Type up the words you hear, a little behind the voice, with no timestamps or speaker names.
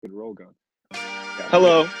Oh god.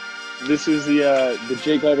 Hello, this is the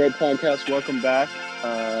Jake Allbright podcast. Welcome back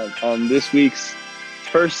on this week's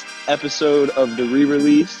first episode of the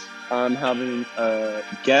re-release. I'm having a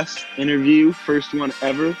guest interview, first one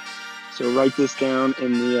ever. So write this down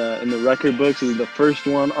in the record books. This is the first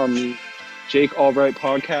one on the Jake Allbright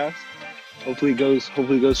podcast. Hopefully it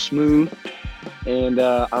goes smooth. And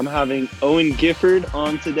I'm having Owen Gifford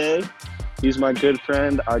on today. He's my good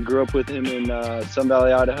friend. I grew up with him in Sun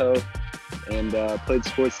Valley, Idaho, and played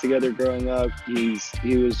sports together growing up. He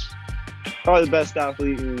was probably the best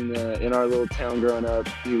athlete in our little town growing up.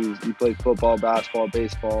 He played football, basketball,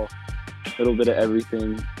 baseball, a little bit of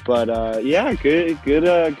everything. But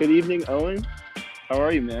good evening, Owen. How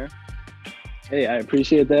are you, man? Hey, I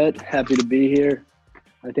appreciate that. Happy to be here.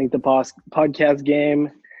 I think the podcast game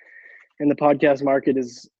and the podcast market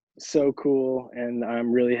is so cool, and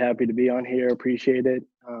I'm really happy to be on here. Appreciate it.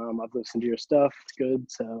 I've listened to your stuff. It's good.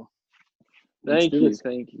 So Thank you.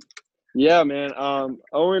 Yeah, man.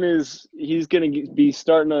 Owen he's going to be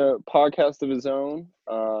starting a podcast of his own.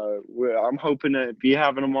 I'm hoping to be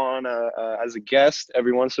having him on as a guest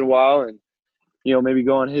every once in a while, and maybe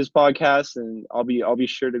go on his podcast, and I'll be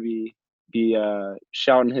sure to be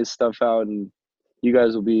shouting his stuff out, and you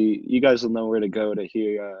guys will know where to go to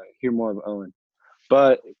hear more of Owen.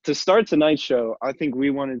 But to start tonight's show, I think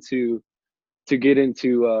we wanted to get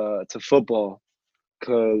into to football,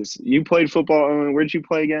 because you played football. Owen, where'd you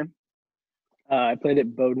play again? I played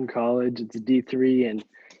at Bowdoin College. It's a D3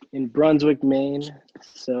 in Brunswick, Maine.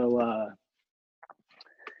 So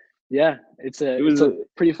it's a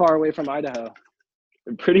pretty far away from Idaho.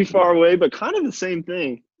 Pretty far away, but kind of the same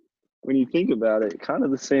thing when you think about it. Kind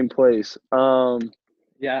of the same place.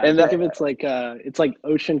 Yeah, I think of it's like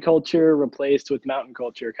ocean culture replaced with mountain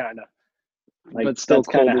culture, kind of. But still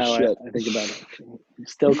cold as shit. I think about it.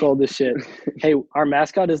 Still cold as shit. Hey, our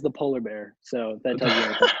mascot is the polar bear, so that tells you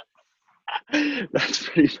anything. That's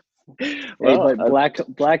pretty. Well, hey,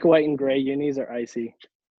 but black, white, and gray unis are icy.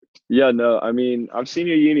 Yeah, no, I mean, I've seen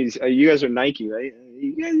your unis. You guys are Nike, right?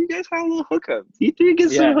 You guys have a little hookup. D3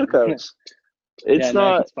 gets some hookups. It's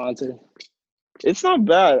not Nike sponsored. It's not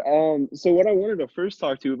bad. So what I wanted to first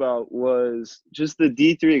talk to you about was just the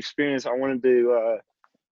D3 experience. I wanted to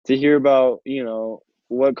hear about,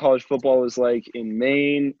 what college football was like in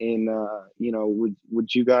Maine,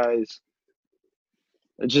 would you guys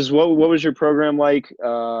just what was your program like?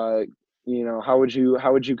 How would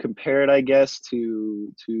you compare it, I guess,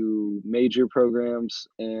 to major programs,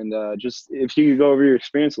 and just if you could go over your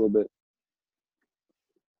experience a little bit.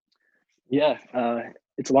 Yeah,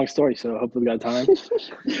 it's a long story, so hopefully we got time.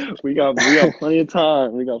 we got plenty of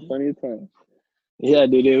time. Yeah,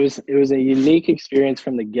 dude, it was a unique experience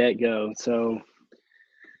from the get-go. So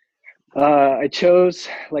I chose,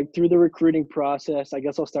 through the recruiting process. I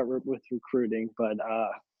guess I'll start with recruiting, but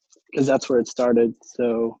because that's where it started.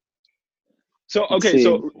 So okay,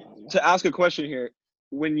 so to ask a question here,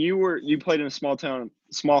 when you played in a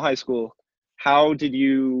small high school, how did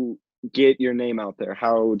you get your name out there?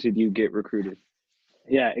 How did you get recruited?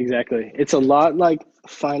 Yeah, exactly. It's a lot like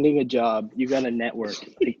finding a job. You got to network.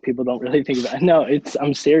 People don't really think about it. No,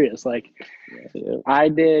 I'm serious. I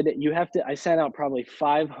sent out probably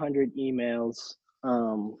 500 emails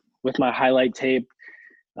with my highlight tape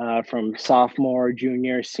from sophomore,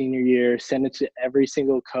 junior, senior year, sent it to every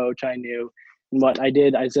single coach I knew. And what I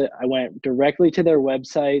did, I went directly to their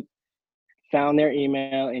website, found their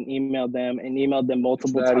email, and emailed them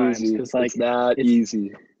multiple times. It's that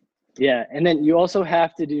easy. Yeah, and then you also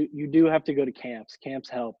have to go to camps. Camps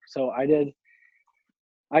help. So I did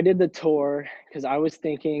the tour because I was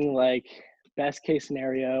thinking best case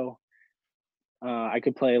scenario, I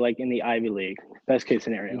could play in the Ivy League. Best case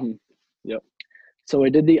scenario. Mm-hmm. Yep. So I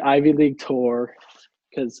did the Ivy League tour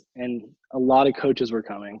and a lot of coaches were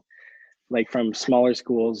coming, from smaller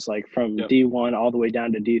schools, from D1 all the way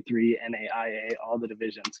down to D3, NAIA, all the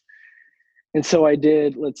divisions. And so I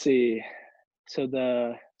did, so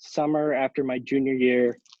the summer after my junior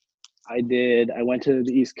year, I went to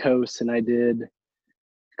the East Coast and I did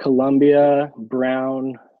Columbia,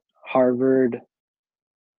 Brown, Harvard.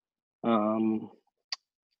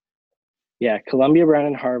 Columbia, Brown,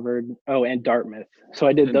 and Harvard. Oh, and Dartmouth. So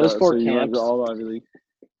I did those four camps. You went to all Ivy League.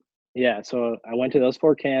 Yeah, so I went to those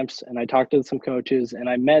 4 camps and I talked to some coaches, and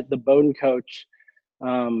I met the Bowdoin coach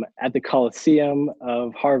at the Coliseum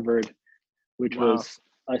of Harvard, which was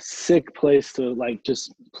a sick place to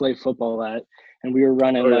just play football at. And we were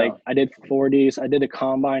running I did 40s. I did a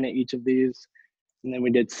combine at each of these, and then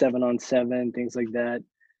we did 7-on-7, things like that.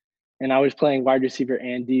 And I was playing wide receiver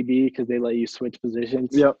and DB because they let you switch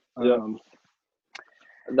positions. Yep.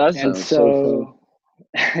 That sounds so fun.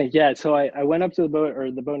 Yeah, so I went up to the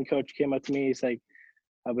Bowdoin coach came up to me. He's like,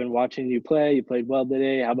 I've been watching you play. You played well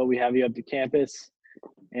today. How about we have you up to campus?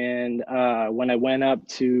 And when I went up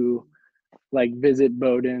to like visit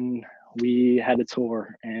Bowdoin, we had a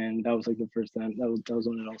tour, and that was like the first time. That was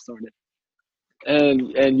when it all started.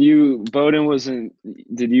 And you, Bowdoin wasn't.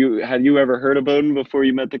 Had you ever heard of Bowdoin before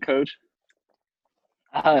you met the coach?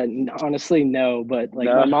 Honestly, no. But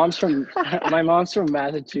like my No. mom's from my mom's from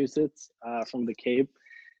Massachusetts, from the Cape.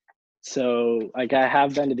 So like I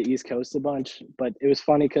have been to the East Coast a bunch, but it was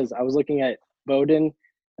funny because I was looking at Bowdoin and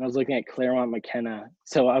I was looking at Claremont McKenna.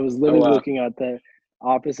 So I was Oh literally wow, looking at the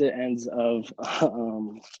opposite ends of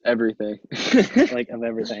everything. like of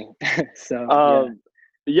everything. So yeah. um,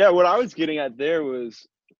 yeah, what I was getting at there was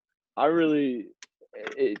I really,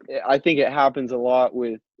 I think it happens a lot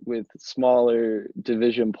with smaller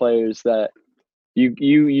division players that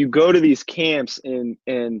you go to these camps and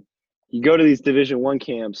you go to these Division 1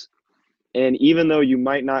 camps, and even though you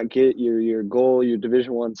might not get your goal, your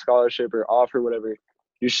Division 1 scholarship or offer, whatever,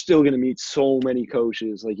 you're still gonna meet so many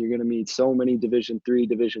coaches. Like you're gonna meet so many Division 3,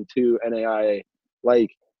 Division 2, NAIA.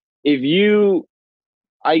 Like if you,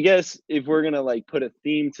 I guess if we're gonna like put a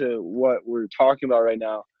theme to what we're talking about right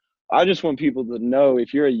now, I just want people to know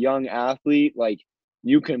if you're a young athlete, like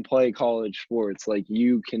you can play college sports. Like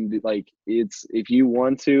you can be like it's if you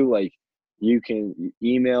want to, like you can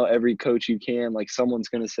email every coach you can. Like someone's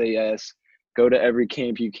gonna say yes. Go to every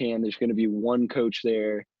camp you can. There's gonna be one coach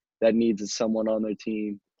there that needs someone on their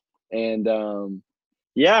team. And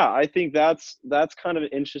yeah, I think that's kind of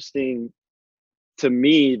interesting to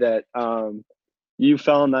me that you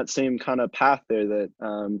found that same kind of path there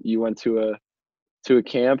that you went to a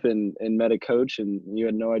camp and met a coach and you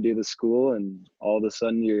had no idea the school and all of a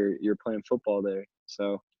sudden you're playing football there.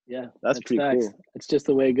 So Yeah, that's that's pretty facts. cool. It's just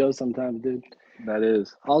the way it goes sometimes, dude. That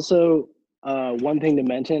is. Also, one thing to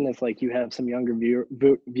mention, if like you have some younger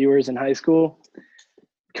viewers in high school,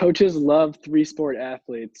 coaches love three-sport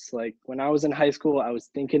athletes. Like when I was in high school, I was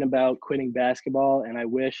thinking about quitting basketball, and I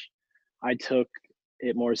wish I took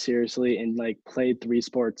it more seriously and like played three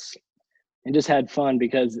sports and just had fun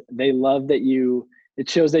because they love that you. It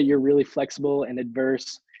shows that you're really flexible and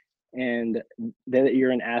adverse, and that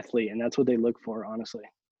you're an athlete, and that's what they look for, honestly.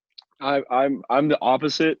 I'm the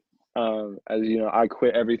opposite. As you know, I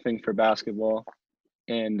quit everything for basketball,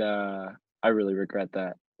 and I really regret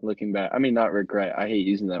that. Looking back, I mean, not regret. I hate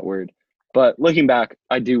using that word, but looking back,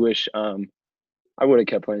 I do wish I would have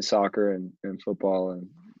kept playing soccer and football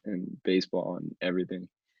and baseball and everything.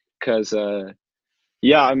 Because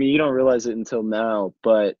yeah, I mean, you don't realize it until now,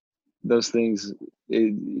 but those things,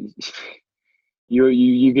 it,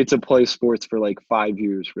 you get to play sports for like 5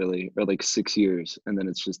 years, really, or like 6 years, and then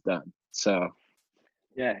it's just done. So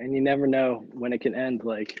Yeah, and you never know when it can end.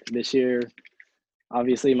 Like this year,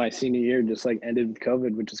 obviously my senior year just like ended with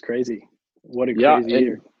COVID, which is crazy. What a yeah, crazy and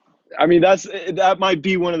year. I mean that might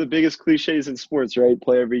be one of the biggest cliches in sports, right?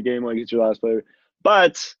 Play every game like it's your last play.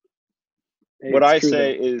 But Hey, what it's I true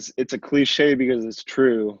say though. is it's a cliche because it's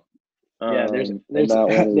true. Yeah, there's And there's that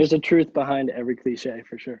one there's is a truth behind every cliche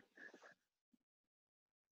for sure.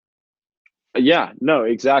 yeah, no,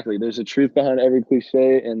 exactly. There's a truth behind every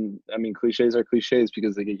cliche, and I mean cliches are cliches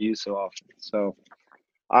because they get used so often. So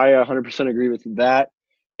I 100% agree with that.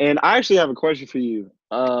 And I actually have a question for you.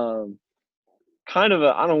 Kind of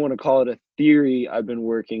a, I don't want to call it a theory I've been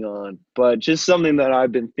working on, but just something that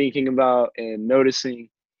I've been thinking about and noticing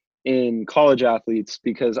in college athletes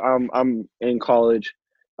because I'm in college.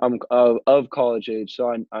 I'm of college age, so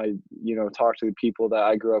I talk to the people that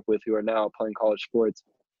I grew up with who are now playing college sports.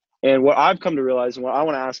 And what I've come to realize, and what I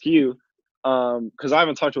want to ask you, because I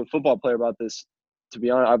haven't talked to a football player about this, to be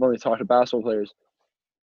honest, I've only talked to basketball players.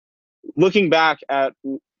 Looking back at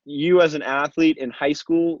you as an athlete in high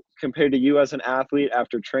school compared to you as an athlete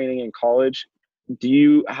after training in college, do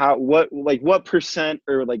you how what percent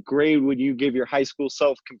or like grade would you give your high school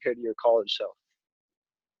self compared to your college self?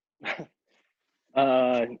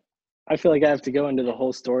 Uh, I feel like I have to go into the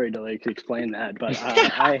whole story to like explain that, but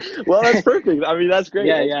I, Well, that's perfect. I mean, that's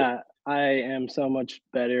great. yeah, That's great. yeah, I am so much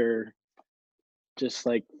better, just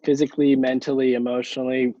like physically, mentally,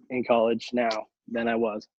 emotionally in college now than I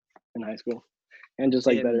was in high school, and just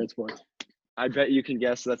like better And at sports. I bet you can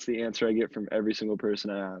guess that's the answer I get from every single person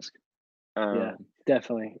I ask. Yeah, Um,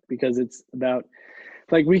 definitely, because it's about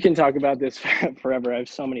like we can talk about this forever. I have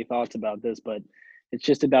so many thoughts about this, but it's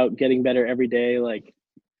just about getting better every day. Like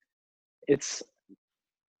it's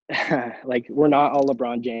like we're not all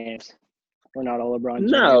LeBron James. We're not all LeBron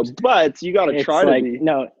no, James. but you got to It's try to like be.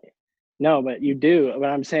 no, but you do. But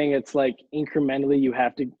I'm saying it's like incrementally you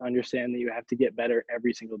have to understand that you have to get better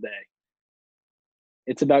every single day.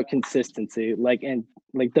 it's about consistency. Like, and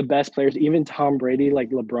like the best players, even Tom Brady, like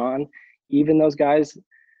LeBron, even those guys,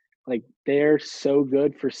 like they're so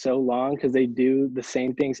good for so long because they do the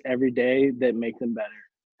same things every day that make them better.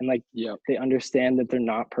 And like they understand that they're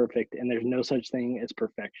not perfect and there's no such thing as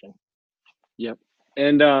perfection. Yep.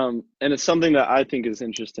 And it's something that I think is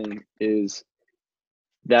interesting is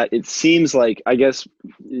that it seems like, I guess,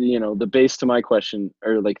 the base to my question,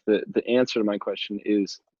 or like the answer to my question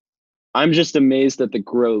is, I'm just amazed at the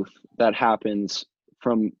growth that happens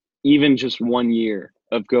from even just 1 year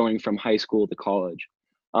of going from high school to college.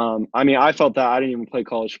 I mean, I felt that. I didn't even play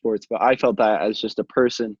college sports, but I felt that as just a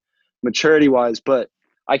person, maturity wise. But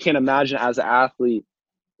I can't imagine as an athlete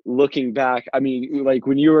looking back. I mean, like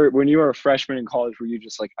when you were a freshman in college, were you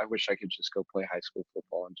just like, I wish I could just go play high school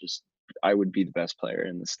football and just I would be the best player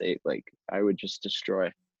in the state. Like I would just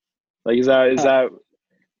destroy. Like is that?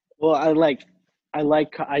 Well, I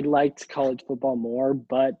liked college football more,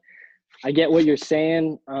 but I get what you're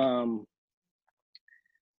saying.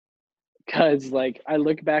 Cause like I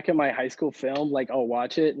look back at my high school film, like I'll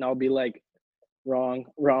watch it and I'll be like, wrong.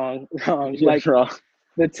 Like Wrong.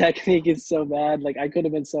 the technique is so bad. Like I could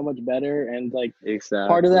have been so much better. And like Exactly.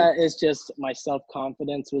 part of that is just my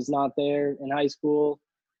self-confidence was not there in high school.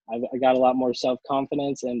 I got a lot more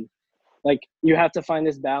self-confidence, and like you have to find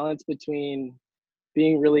this balance between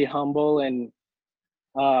being really humble and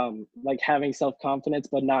like having self-confidence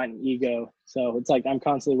but not an ego. So it's like I'm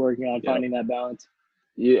constantly working on finding that balance.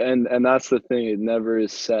 Yeah, and that's the thing, it never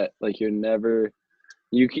is set. Like you're never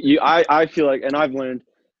I feel like, and I've learned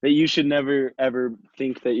that you should never ever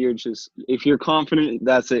think that you're just, if you're confident,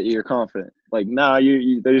 that's it, you're confident. Like nah,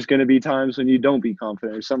 there's going to be times when you don't be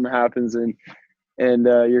confident or something happens and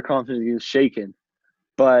your confidence is shaken.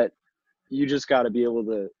 But you just got to be able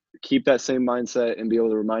to keep that same mindset and be able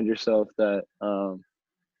to remind yourself that you're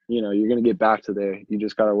going to get back to there. You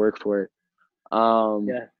just got to work for it.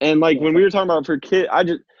 And like when we were talking about for kids, I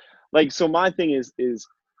just like, so my thing is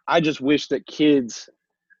I just wish that kids,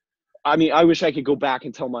 I mean, I wish I could go back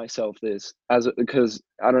and tell myself this because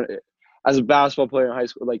as a basketball player in high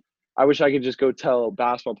school, like I wish I could just go tell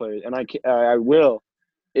basketball players, and I will,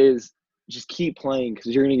 is just keep playing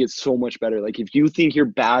because you're going to get so much better. Like if you think you're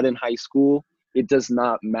bad in high school, it does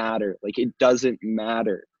not matter. Like it doesn't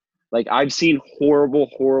matter. Like I've seen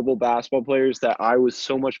horrible basketball players that I was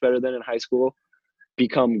so much better than in high school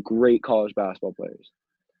become great college basketball players.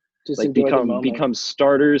 Just like become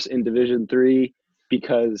starters in Division III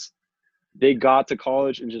because they got to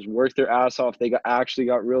college and just worked their ass off. They actually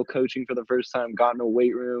got real coaching for the first time, got in a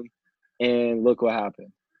weight room, and look what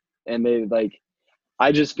happened. And they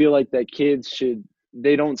I just feel like that kids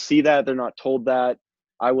they don't see that. They're not told that.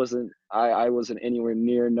 I wasn't anywhere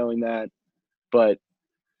near knowing that. But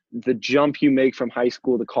the jump you make from high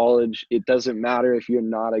school to college, it doesn't matter if you're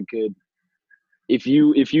not a good, if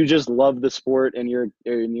you just love the sport and you're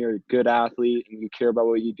a good athlete and you care about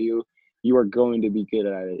what you do, you are going to be good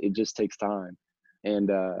at it. It just takes time. And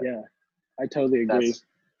yeah, I totally agree.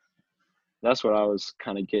 That's what I was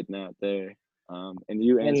kind of getting at there. And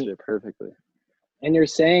you answered it perfectly. And you're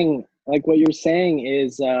saying, like, what you're saying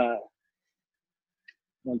is, 1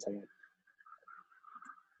 second.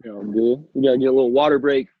 Good. We gotta get a little water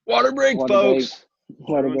break. Water break, folks.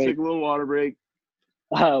 Water break. Take a little water break.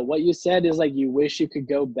 What you said is like you wish you could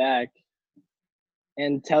go back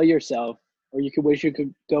and tell yourself, or you could wish you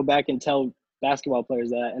could go back and tell basketball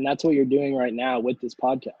players that, and that's what you're doing right now with this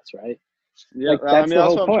podcast, right? Yeah, like, that's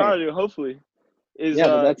what I'm trying to do. Hopefully,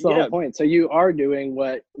 but that's the whole point. So you are doing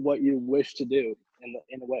what you wish to do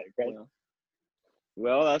in a way, right?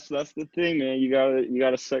 Well, that's the thing, man. You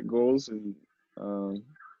gotta set goals and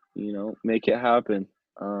make it happen.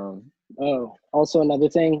 Also another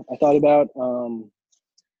thing I thought about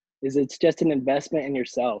is it's just an investment in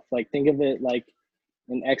yourself. Like think of it like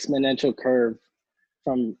an exponential curve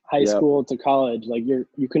from high school to college. Like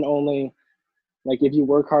you can only, like if you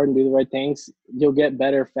work hard and do the right things, you'll get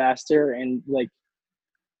better faster, and like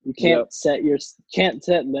you can't set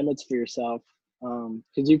limits for yourself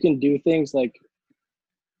because you can do things like,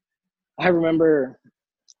 I remember,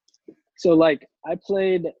 so like I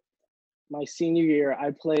played my senior year, I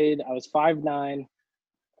was 5'9",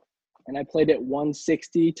 and I played at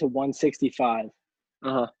 160 to 165.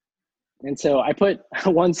 And so I put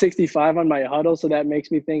 165 on my huddle, so that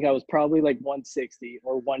makes me think I was probably like 160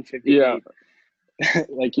 or 158. Yeah.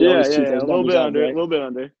 Like you always cheat those a little numbers bit out, under, right? a little bit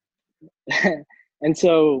under. And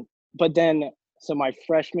so, but then, so my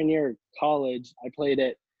freshman year of college, I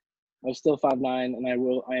was still 5'9", and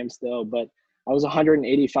I am still, but I was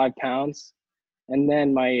 185 pounds. And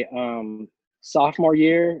then my sophomore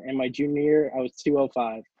year and my junior year, I was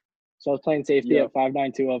 205. So I was playing safety at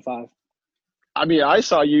 5'9", 205. I mean, I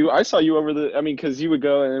saw you over because you would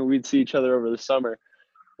go and we'd see each other over the summer.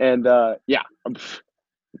 And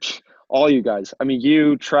all you guys. I mean,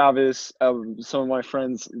 you, Travis, some of my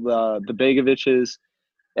friends, the Begoviches,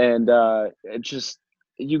 and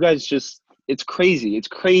you guys just, it's crazy. It's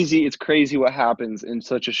crazy. It's crazy what happens in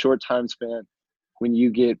such a short time span when you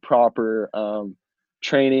get proper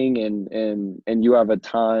training and you have a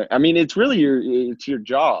time. I mean, it's really your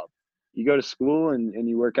job. You go to school and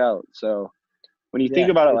you work out. So when you think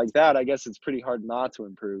about it like that, I guess it's pretty hard not to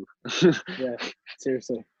improve. Yeah,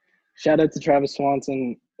 seriously. Shout out to Travis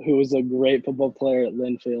Swanson, who was a great football player at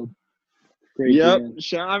Linfield. Great. Yep.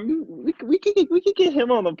 I mean, we could get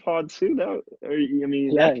him on the pod too.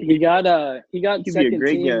 He got second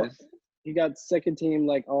team. Guest. He got second team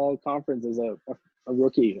like all conference as a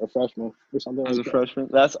rookie or freshman or something. As a freshman,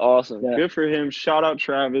 that's awesome. Yeah. Good for him. Shout out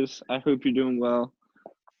Travis. I hope you're doing well.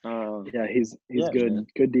 He's good. Man.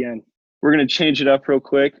 Good DN. We're gonna change it up real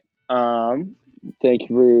quick. Thank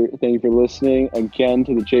you for listening again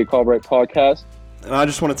to the Jake Albright podcast. And I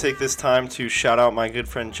just want to take this time to shout out my good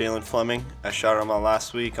friend Jalen Fleming. I shouted him out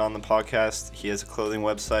last week on the podcast. He has a clothing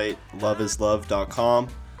website, loveislove.com.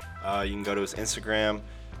 You can go to his Instagram,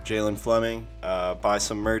 Jalen Fleming. Buy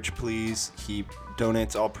some merch, please. He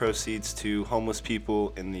donates all proceeds to homeless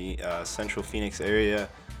people in the Central Phoenix area.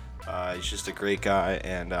 He's just a great guy,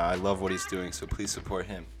 and I love what he's doing, so please support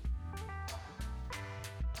him.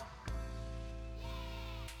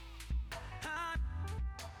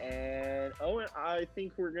 And Owen, I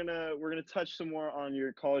think we're gonna touch some more on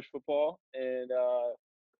your college football. And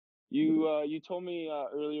you told me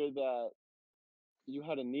earlier that you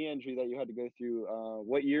had a knee injury that you had to go through.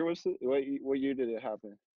 What year was it? What year did it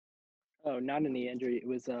happen? Oh, not a knee injury. It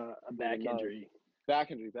was a back injury.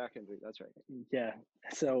 Back injury. That's right. Yeah.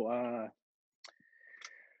 So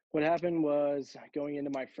what happened was going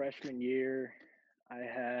into my freshman year, I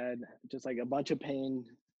had just like a bunch of pain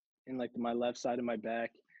in like my left side of my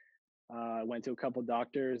back. I went to a couple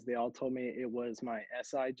doctors. They all told me it was my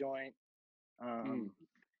SI joint.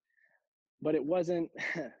 But it wasn't.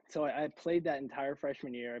 So I played that entire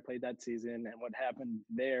freshman year. I played that season. And what happened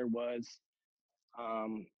there was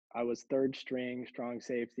I was third string, strong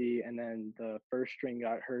safety. And then the first string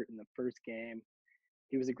got hurt in the first game.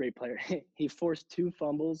 He was a great player. He forced 2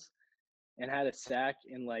 fumbles and had a sack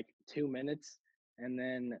in like 2 minutes. And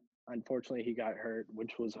then unfortunately he got hurt,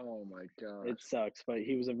 which was, oh my God, it sucks, but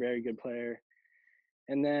he was a very good player.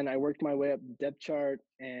 And then I worked my way up the depth chart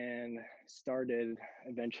and started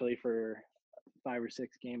eventually for 5 or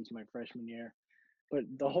 6 games my freshman year. But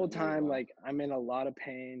the whole time, like, I'm in a lot of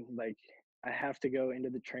pain. Like, I have to go into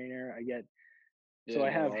the trainer. I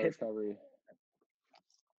have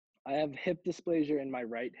hip dysplasia in my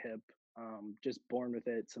right hip, just born with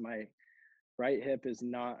it. So my right hip is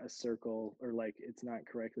not a circle, or like it's not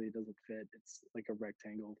correctly, it doesn't fit. It's like a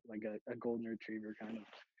rectangle, like a golden retriever kind of.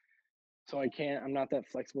 So I'm not that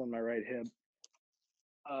flexible in my right hip.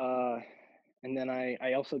 And then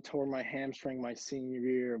I also tore my hamstring my senior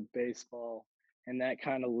year of baseball, and that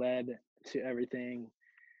kind of led to everything.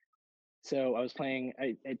 So I was playing,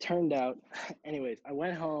 it turned out, anyways, I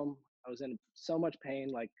went home. I was in so much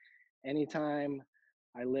pain. Like anytime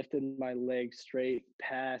I lifted my leg straight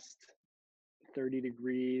past 30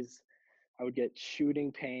 degrees, I would get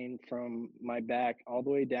shooting pain from my back all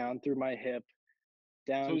the way down through my hip.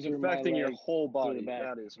 Down so it was affecting your whole body.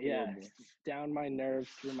 That is horrible. Yeah, down my nerve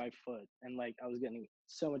through my foot. And like I was getting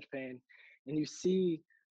so much pain. And you see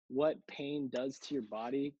what pain does to your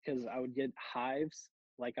body, because I would get hives,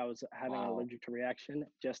 like I was having an allergic reaction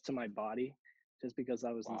just to my body, just because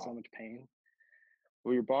I was in so much pain.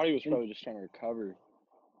 Well, your body was probably just trying to recover.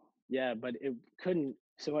 Yeah, but it couldn't.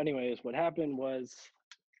 So anyways, what happened was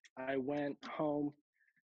I went home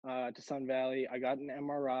to Sun Valley. I got an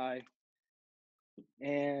MRI.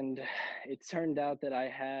 And it turned out that I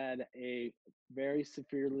had a very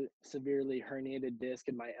severely herniated disc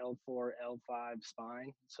in my L4, L5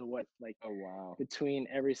 spine. So between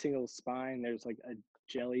every single spine, there's like a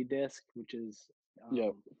jelly disc, which is,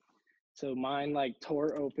 so mine like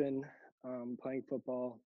tore open playing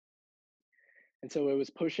football. And so it was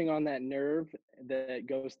pushing on that nerve that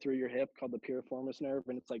goes through your hip called the piriformis nerve,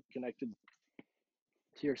 and it's like connected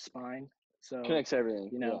to your spine. So connects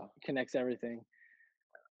everything. Connects everything.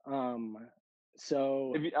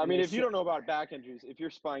 So if you don't know about back injuries, if your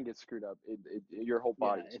spine gets screwed up, your whole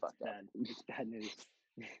body is fucked up. It's bad news.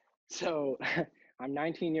 So I'm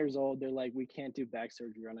 19 years old. They're like, we can't do back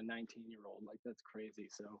surgery on a 19-year-old. Like, that's crazy.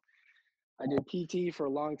 So I did PT for a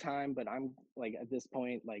long time, but I'm like, at this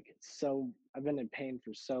point, like, so I've been in pain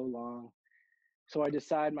for so long. So I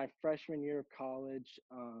decided my freshman year of college,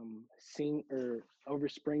 over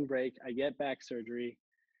spring break, I get back surgery.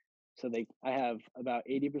 So I have about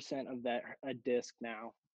 80% of that a disc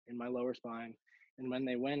now in my lower spine. And when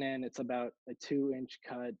they went in, it's about a 2-inch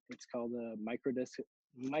cut. It's called a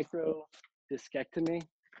microdiscectomy.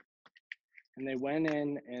 And they went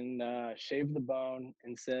in and shaved the bone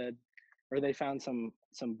and said, or they found some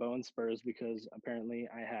bone spurs because apparently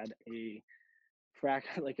I had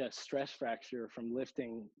like a stress fracture from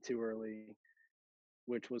lifting too early,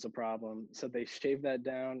 which was a problem. So they shaved that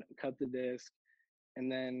down, cut the disc,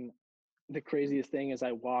 and then the craziest thing is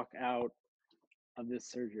I walk out of this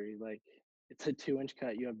surgery, like it's a 2-inch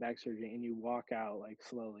cut, you have back surgery, and you walk out like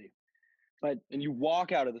slowly. And you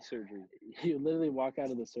walk out of the surgery. You literally walk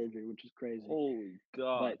out of the surgery, which is crazy. Holy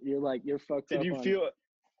God. But you're fucked up. Did you feel,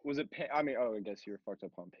 was it pain? I mean, I guess you were fucked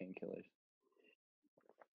up on painkillers.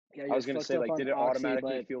 Yeah, I was going to say, like, did it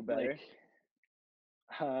automatically feel better?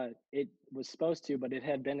 It was supposed to, but it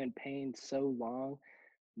had been in pain so long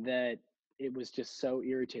that it was just so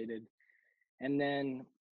irritated. And then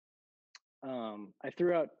I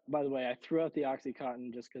threw out the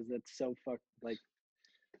Oxycontin just because that's so fucked. Like,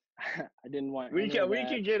 I didn't want. We can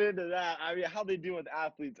get into that. I mean, how they do with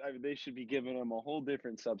athletes, I mean, they should be giving them a whole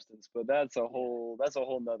different substance, but that's a whole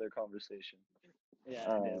nother conversation.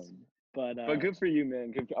 Yeah, it is. But good for you,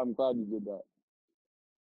 man. I'm glad you did that.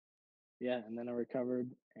 Yeah, and then I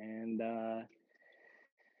recovered and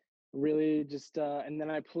really just and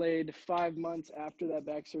then I played 5 months after that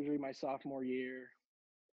back surgery my sophomore year.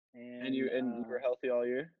 And you were healthy all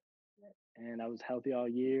year? And I was healthy all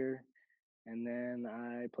year. And then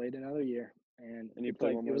I played another year. And you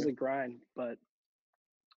played it was a grind, but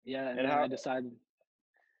yeah, and then I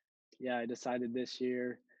decided this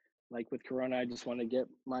year, like with Corona, I just want to get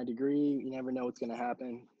my degree. You never know what's gonna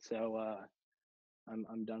happen. So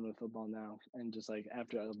I'm done with football now. And just like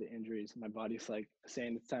after all the injuries, my body's like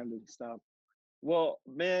saying it's time to stop. Well,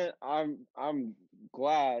 man, I'm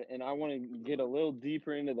glad, and I want to get a little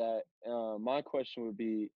deeper into that. My question would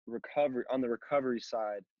be on the recovery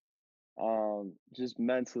side, just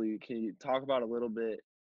mentally. Can you talk about a little bit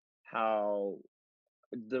how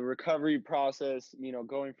the recovery process,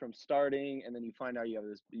 going from starting and then you find out you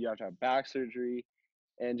have to have back surgery,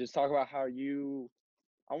 and just talk about I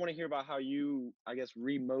want to hear about how you, I guess,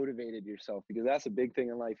 remotivated yourself, because that's a big thing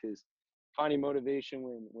in life, is finding motivation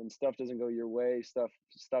when stuff doesn't go your way. Stuff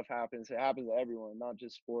happens. It happens to everyone, not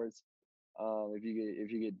just sports. If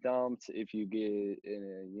you get dumped, if you get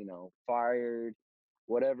fired,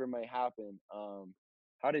 whatever might happen.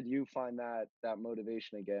 How did you find that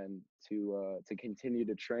motivation again to continue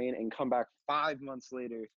to train and come back 5 months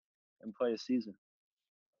later and play a season?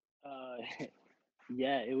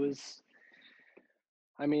 Yeah, it was.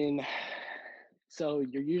 I mean, so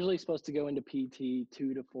you're usually supposed to go into PT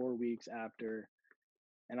 2 to 4 weeks after,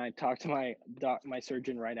 and I talked to my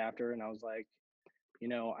surgeon right after, and I was like,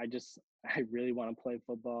 I really want to play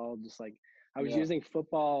football. Just like I was using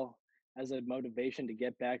football as a motivation to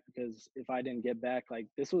get back, because if I didn't get back, like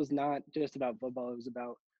this was not just about football, it was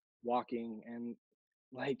about walking and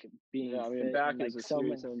like being fit. Back and, like, is a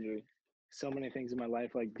serious injury. So many things in my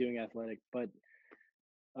life, like doing athletic, but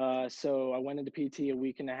so I went into PT a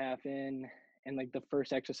week and a half in, and like the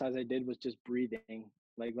first exercise I did was just breathing,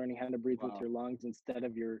 like learning how to breathe with your lungs instead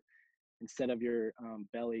of your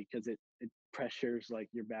belly, because it pressures like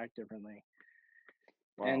your back differently.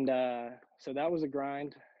 Wow. And so that was a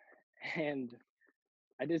grind, and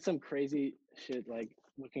I did some crazy shit, like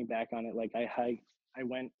looking back on it. Like I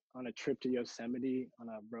went on a trip to Yosemite on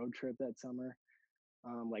a road trip that summer,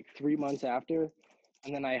 like 3 months after,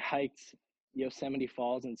 and then I hiked Yosemite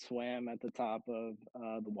Falls and swam at the top of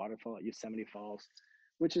the waterfall at Yosemite Falls,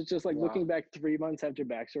 which is just like looking back 3 months after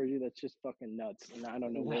back surgery, that's just fucking nuts, and I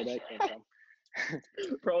don't know where that came from.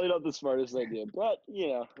 Probably not the smartest idea, but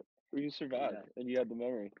you survived and you had the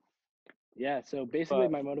memory. Yeah, so basically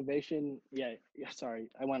my motivation, sorry,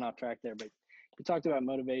 I went off track there, but you talked about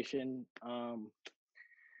motivation.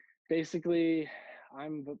 Basically,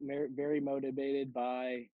 I'm very motivated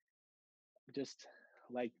by just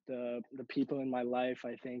like the people in my life.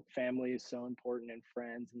 I think family is so important, and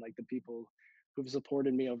friends, and like the people who've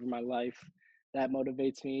supported me over my life. That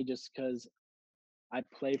motivates me just because I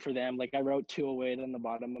play for them. Like I wrote 208 on the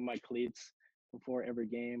bottom of my cleats before every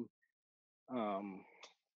game.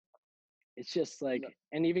 It's just like,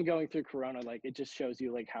 and even going through Corona, like it just shows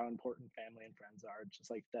you like how important family and friends are. It's just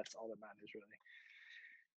like that's all that matters really.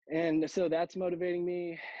 And so that's motivating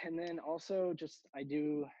me. And then also just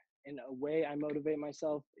in a way I motivate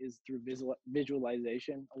myself is through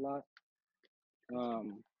visualization a lot.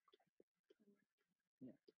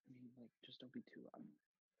 Like just don't be too loud.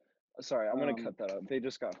 Sorry, I'm gonna cut that out. They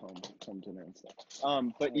just got home dinner and stuff.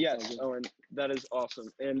 But yes, Owen, that is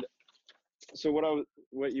awesome. And so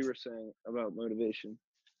what you were saying about motivation,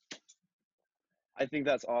 I think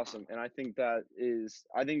that's awesome. And I think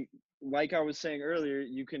like I was saying earlier,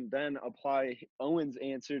 you can then apply Owen's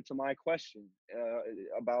answer to my question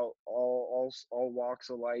about all walks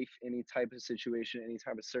of life, any type of situation, any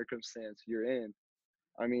type of circumstance you're in.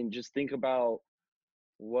 I mean, just think about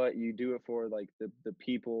what you do it for, like the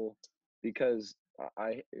people, because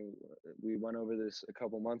we went over this a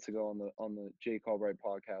couple months ago on the Jake Albright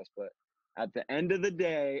podcast, but at the end of the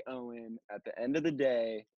day, Owen,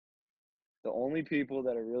 the only people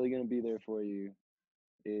that are really going to be there for you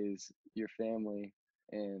is your family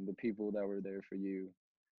and the people that were there for you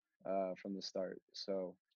from the start.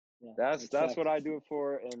 So that's what I do it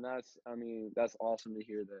for, and that's awesome to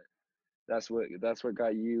hear that. That's what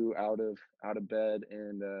got you out of bed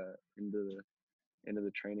and into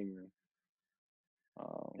the training room.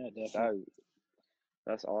 Definitely.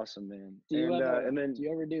 That's awesome, man. Do you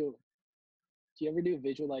ever do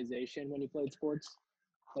visualization when you played sports?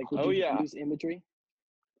 Like, would you use imagery?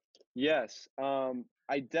 Yes.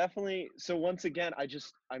 I definitely. So once again,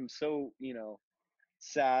 I'm so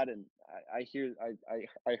sad, and I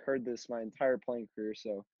heard this my entire playing career,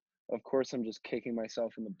 so of course I'm just kicking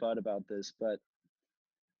myself in the butt about this, but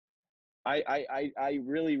I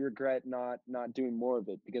really regret not doing more of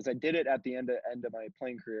it, because I did it at the end of my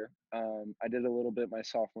playing career. I did a little bit my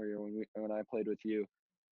sophomore year when I played with you,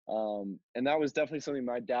 and that was definitely something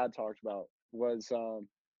my dad talked about, was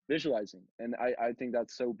visualizing, and I think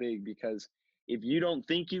that's so big, because if you don't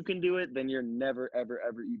think you can do it, then you're never ever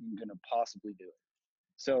even gonna possibly do it.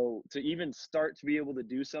 So to even start to be able to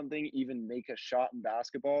do something, even make a shot in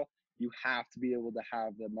basketball, you have to be able to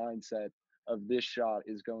have the mindset of this shot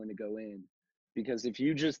is going to go in. Because if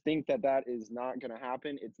you just think that is not going to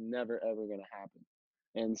happen, it's never, ever going to happen.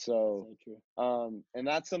 And so, and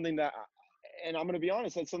that's something that, and I'm going to be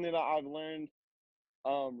honest, that's something that I've learned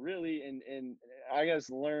really, and I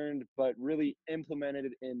guess learned, but really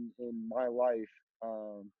implemented in my life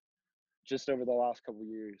just over the last couple of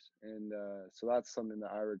years. And so that's something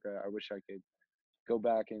that I regret. I wish I could go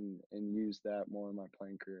back and use that more in my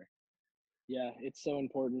playing career. Yeah, it's so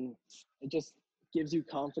important. It just gives you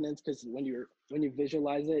confidence, because when you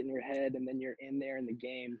visualize it in your head, and then you're in there in the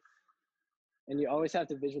game, and you always have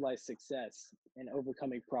to visualize success and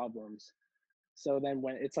overcoming problems. So then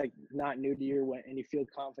when it's like not new to you, and you feel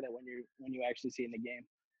confident when you actually see it in the game.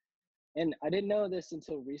 And I didn't know this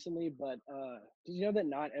until recently, but did you know that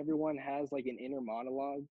not everyone has like an inner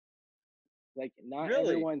monologue? Like not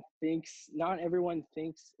everyone thinks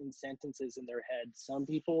in sentences in their head. Some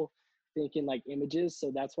people think in like images,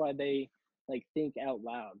 so that's why they like think out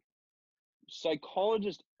loud.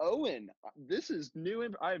 Psychologist Owen, this is new.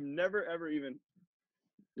 I've never ever even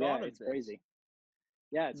thought of it's crazy.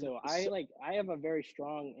 Yeah, so I have a very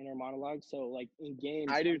strong inner monologue. So like in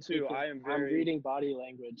games, I do too. I'm reading body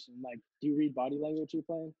language, and like, do you read body language you're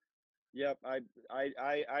playing? Yep, I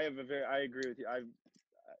agree with you.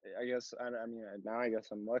 I guess now I guess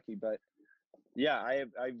I'm lucky, but yeah, I have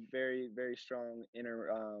very, very strong inner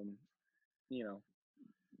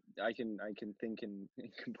I can think in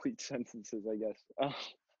complete sentences, I guess.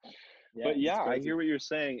 But yeah, I hear what you're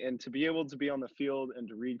saying, and to be able to be on the field and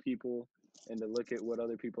to read people and to look at what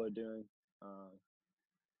other people are doing,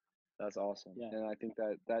 that's awesome. Yeah. And I think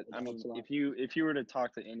that I mean, if you were to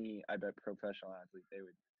talk to any, I bet, professional athlete,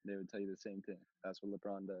 they would tell you the same thing. That's what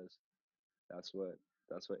LeBron does. That's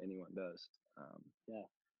what anyone does.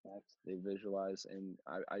 They visualize, and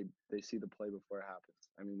they see the play before it happens.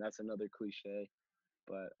 I mean, that's another cliche,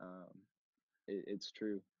 but it's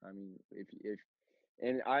true. I mean,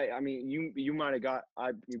 I mean, you might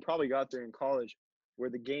have you probably got there in college, where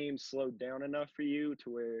the game slowed down enough for you to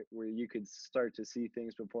where you could start to see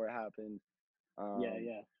things before it happened.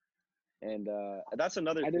 And that's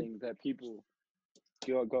another thing that people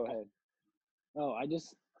go ahead. I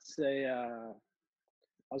just say I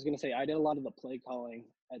was gonna say I did a lot of the play calling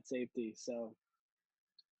at safety, so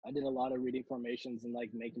I did a lot of reading formations and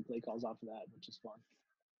like making play calls off of that, which is fun.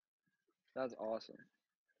 That's awesome.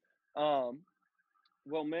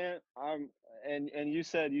 Well, man, and you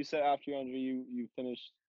said after your injury you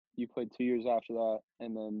finished, you played 2 years after that,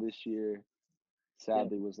 and then this year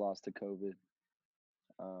sadly was lost to COVID.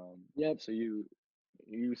 So you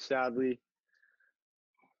sadly,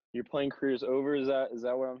 your playing career is over. Is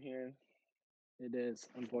that what I'm hearing? It is,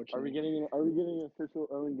 unfortunately. Are we getting an official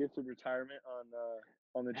Owen Gifted retirement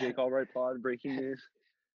on the Jake Albright pod? Breaking news.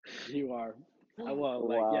 You are. Well,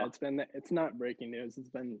 wow. It's not breaking news. It's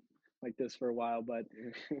been like this for a while, but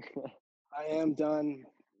I am done,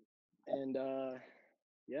 and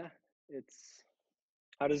yeah, it's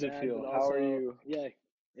How does it sad, feel? but How are also you? yeah,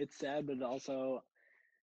 it's sad, but also,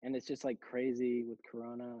 and it's just like crazy with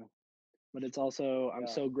Corona. But it's also I'm Yeah.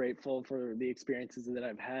 so grateful for the experiences that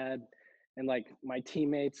I've had, and like my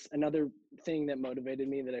teammates. Another thing that motivated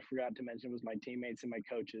me that I forgot to mention was my teammates and my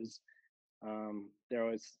coaches. They're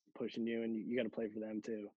always pushing you, and you got to play for them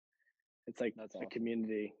too. It's like That's a awesome.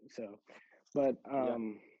 community. So, but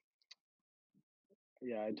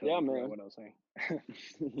yeah, I Yeah, totally forgot man. what I was saying.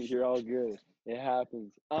 You're all good. It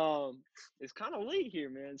happens. It's kind of late here,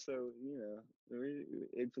 man. So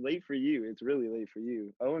it's late for you. It's really late for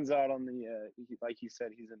you. Owen's out on the like he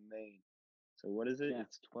said, he's in Maine. So what is it? Yeah.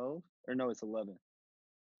 It's 12 or no? It's 11.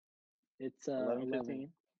 It's 11, 11. 15?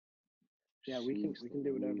 Yeah, we can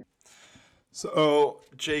do whatever. So,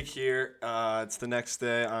 Jake here. It's the next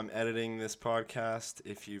day. I'm editing this podcast.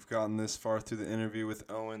 If you've gotten this far through the interview with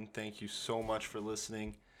Owen, thank you so much for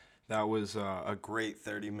listening. That was a great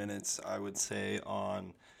 30 minutes, I would say,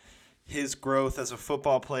 on his growth as a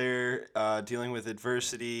football player, dealing with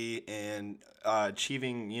adversity, and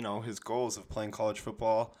achieving, his goals of playing college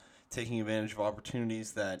football, taking advantage of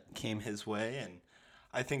opportunities that came his way. And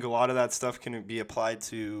I think a lot of that stuff can be applied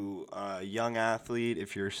to a young athlete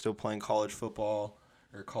if you're still playing college football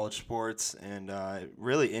or college sports, and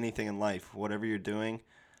really anything in life, whatever you're doing.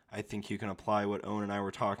 I think you can apply what Owen and I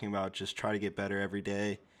were talking about. Just try to get better every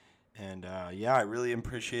day. And I really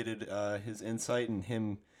appreciated his insight and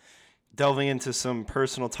him delving into some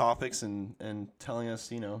personal topics and telling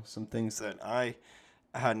us, some things that I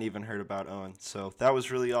hadn't even heard about Owen. So that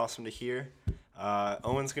was really awesome to hear.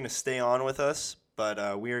 Owen's going to stay on with us,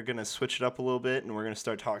 but we are going to switch it up a little bit, and we're going to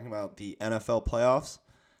start talking about the NFL playoffs.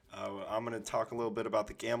 I'm going to talk a little bit about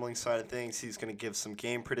the gambling side of things. He's going to give some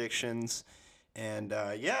game predictions. And,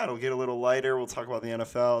 it'll get a little lighter. We'll talk about the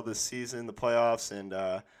NFL this season, the playoffs,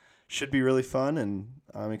 and should be really fun, and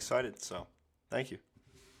I'm excited. So thank you.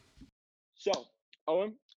 So,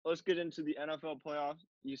 Owen, let's get into the NFL playoffs.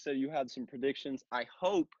 You said you had some predictions. I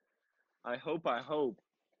hope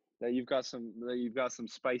that you've got some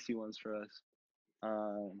spicy ones for us.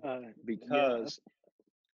 Because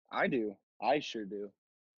I do. I sure do.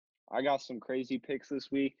 I got some crazy picks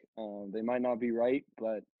this week. They might not be right,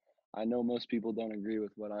 but I know most people don't agree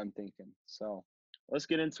with what I'm thinking. So let's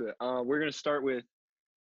get into it. We're gonna start with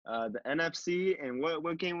the NFC, and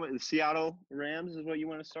what game was the Seattle Rams is what you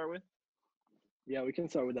want to start with? Yeah, we can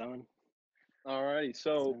start with that one. All righty.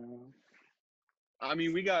 So I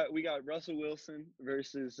mean, we got Russell Wilson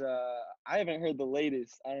versus. I haven't heard the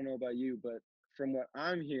latest. I don't know about you, but from what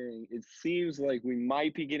I'm hearing, it seems like we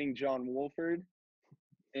might be getting John Wolford.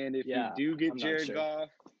 And if we do get Jared Goff,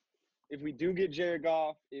 it would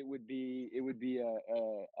be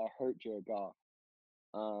a hurt Jared Goff.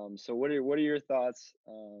 So what are your thoughts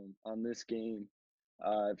on this game?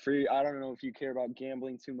 I don't know if you care about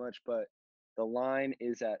gambling too much, but the line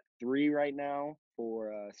is at 3 right now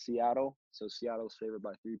for Seattle. So Seattle's favored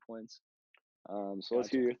by 3 points. So let's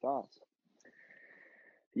hear your thoughts.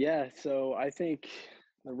 Yeah, so I think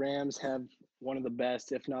the Rams have one of the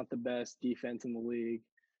best, if not the best, defense in the league.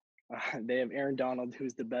 They have Aaron Donald,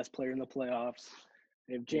 who's the best player in the playoffs.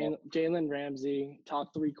 They have Jalen Ramsey,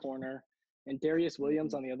 top 3 corner, and Darius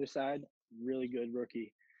Williams on the other side, really good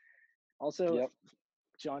rookie. Also,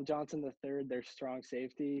 John Johnson III, their strong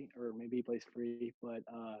safety, or maybe he plays free, but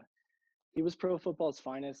he was Pro Football's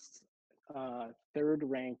finest, 3rd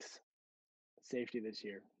ranked safety this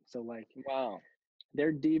year. So wow.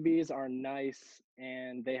 Their DBs are nice,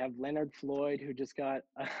 and they have Leonard Floyd, who just got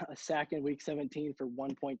a sack in Week 17 for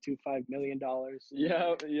 $1.25 million.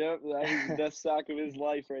 Yep. That was the best sack of his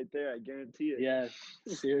life right there. I guarantee it. Yeah,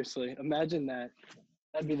 seriously. Imagine that.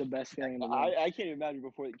 That'd be the best feeling in the world. I can't imagine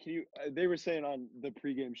before. They were saying on the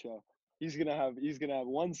pregame show, he's gonna have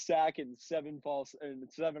 1 sack and 7 false and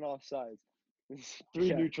 7 offsides,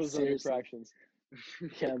 3 neutral zone infractions.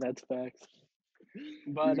 Yeah, that's facts.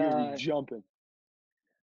 But he's gonna be jumping.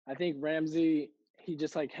 I think Ramsey, he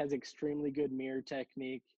just has extremely good mirror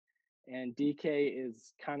technique, and DK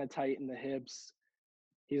is kind of tight in the hips.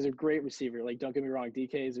 He's a great receiver. Don't get me wrong,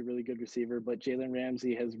 DK is a really good receiver, but Jalen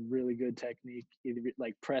Ramsey has really good technique, either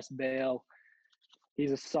press bail.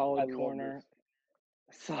 He's a solid corner.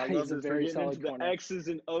 He's a very solid corner. The X's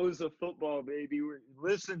and O's of football, baby.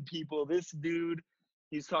 Listen, people, this dude,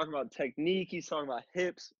 he's talking about technique. He's talking about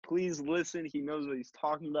hips. Please listen. He knows what he's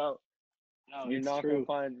talking about. No, you're not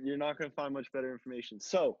gonna find much better information.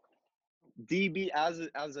 So, DB, as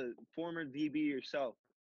a former DB yourself,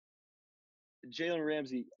 Jalen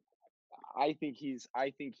Ramsey, I think he's.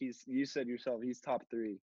 You said yourself, he's top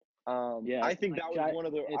 3. Yeah, I think like that was one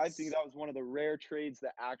of the I think it's that was one of the rare trades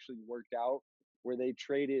that actually worked out, where they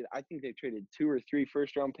traded. I think they traded 2 or 3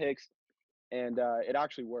 first round picks, and it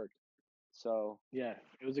actually worked. So yeah,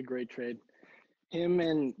 it was a great trade. Him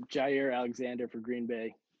and Jair Alexander for Green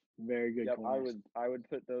Bay, very good yep, corners. I would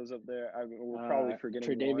put those up there. I mean, we're probably forgetting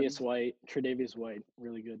one. Tre'Davious White,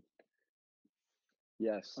 really good.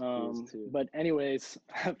 Yes, he is too. But anyways,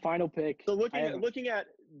 final pick. So looking at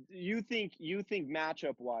you think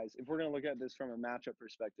matchup wise, if we're gonna look at this from a matchup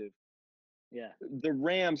perspective, yeah, the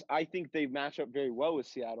Rams, I think they match up very well with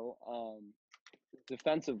Seattle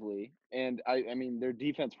defensively, and I mean their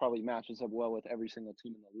defense probably matches up well with every single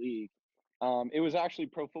team in the league. It was actually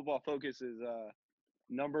Pro Football Focus's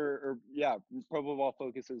Pro Football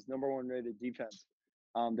Focus's number 1 rated defense.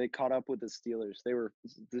 They caught up with the Steelers.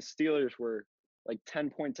 The Steelers were like 10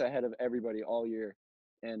 points ahead of everybody all year,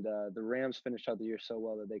 and the Rams finished out the year so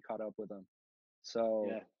well that they caught up with them. So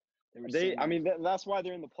yeah, I mean that's why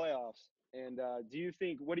they're in the playoffs. And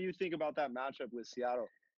what do you think about that matchup with Seattle?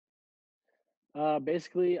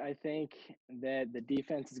 Basically, I think that the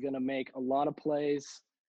defense is going to make a lot of plays.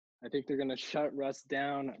 I think they're going to shut Russ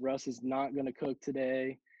down. Russ is not going to cook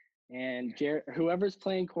today. And whoever's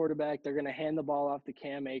playing quarterback, they're going to hand the ball off to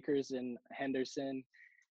Cam Akers and Henderson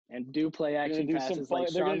and do play action passes like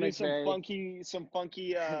Sean McVay. Some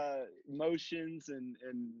funky motions and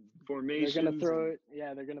formations. They're going to throw it.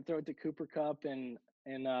 Yeah, they're going to throw it to Cooper Kupp and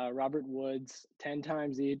Robert Woods 10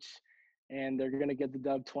 times each. And they're going to get the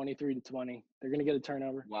dub 23-20. They're going to get a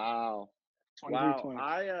turnover. Wow.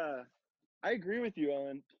 23-20. I agree with you,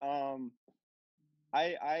 Owen.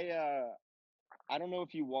 I don't know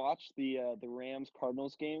if you watched the Rams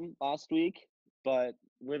Cardinals game last week, but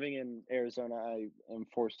living in Arizona, I am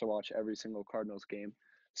forced to watch every single Cardinals game.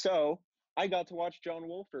 So I got to watch John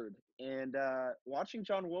Wolford, and watching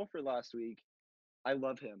John Wolford last week, I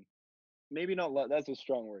love him. Maybe not love, that's a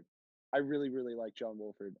strong word. I really, really like John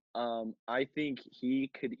Wolford. I think he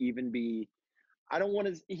could even be. I don't want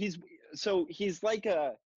to. He's like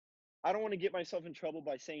a. I don't want to get myself in trouble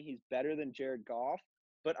by saying he's better than Jared Goff,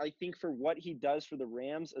 but I think for what he does for the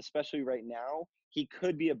Rams, especially right now, he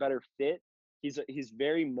could be a better fit. He's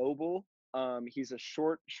very mobile. He's a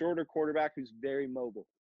shorter quarterback who's very mobile.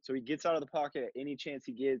 So he gets out of the pocket at any chance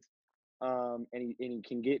he gets, and he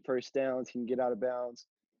can get first downs. He can get out of bounds,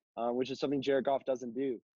 which is something Jared Goff doesn't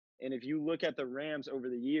do. And if you look at the Rams over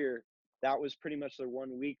the year, that was pretty much their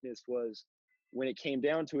one weakness was when it came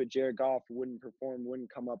down to it, Jared Goff wouldn't perform,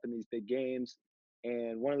 wouldn't come up in these big games.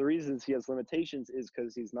 And one of the reasons he has limitations is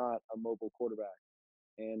because he's not a mobile quarterback.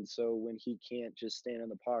 And so when he can't just stand in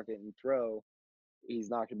the pocket and throw, he's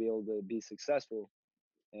not going to be able to be successful.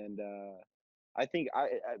 And I think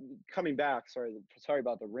coming back, sorry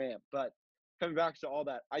about the rant, but coming back to all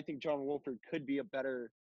that, I think John Wolford could be a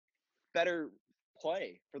better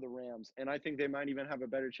play for the Rams. And I think they might even have a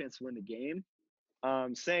better chance to win the game.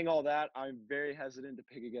 Saying all that, I'm very hesitant to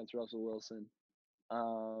pick against Russell Wilson.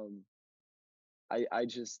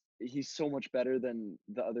 He's so much better than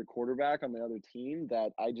the other quarterback on the other team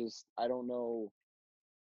that I don't know.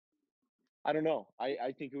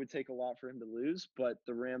 I think it would take a lot for him to lose, but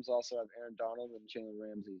the Rams also have Aaron Donald and Jalen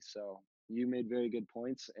Ramsey. So you made very good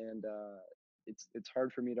points, and it's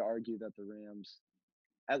hard for me to argue that the Rams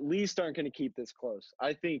at least aren't going to keep this close.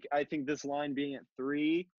 I think this line being at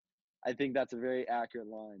 3, I think that's a very accurate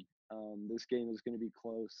line. This game is going to be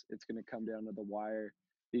close. It's going to come down to the wire.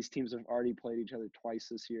 These teams have already played each other twice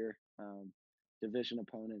this year, division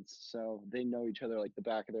opponents, so they know each other like the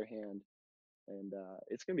back of their hand, and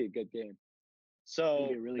it's going to be a good game. So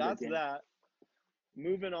really that's that.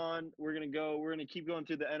 Moving on, we're going to keep going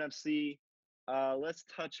through the NFC. Let's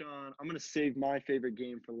touch on, I'm going to save my favorite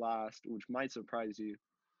game for last, which might surprise you.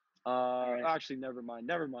 Right. Actually, never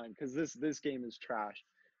mind, because this game is trash.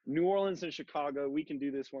 New Orleans and Chicago, we can do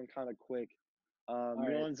this one kind of quick. New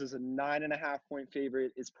Orleans is a 9.5-point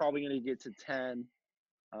favorite. It's probably going to get to 10.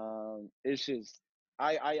 It's just,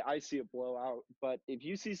 I see a blowout. But if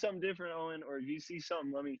you see something different, Owen, or if you see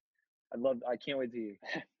something, I can't wait to hear.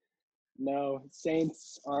 No,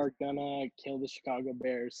 Saints are going to kill the Chicago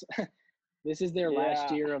Bears. This is their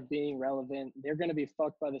last year of being relevant. They're going to be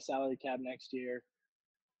fucked by the salary cap next year.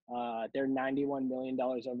 They're $91 million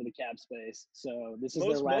over the cap space. So this is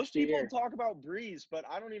their last year. Most people talk about Breeze, but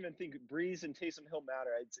I don't even think Breeze and Taysom Hill matter.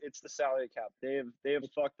 It's the salary cap. They have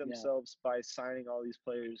fucked themselves by signing all these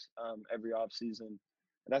players every offseason.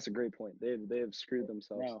 And that's a great point. They have screwed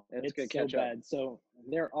themselves. No, it's so bad. So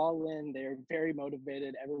they're all in. They're very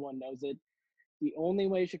motivated. Everyone knows it. The only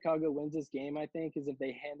way Chicago wins this game, I think, is if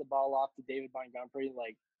they hand the ball off to David Montgomery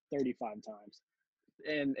like 35 times.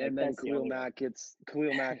 And Like, then that's the only one.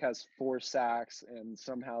 Khalil Mack has 4 sacks, and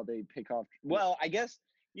somehow they pick off. Well, I guess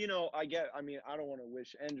I mean, I don't want to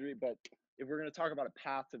wish injury, but if we're going to talk about a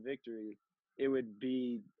path to victory, it would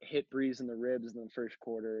be hit Breeze in the ribs in the first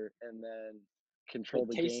quarter and then control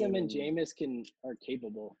But the game. Taysom and Jameis are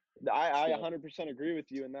capable. I 100% agree with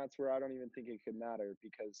you, and that's where I don't even think it could matter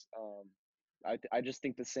because I just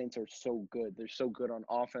think the Saints are so good. They're so good on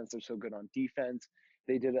offense. They're so good on defense.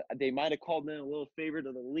 They might have called in a little favor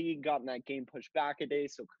to the league, gotten that game pushed back a day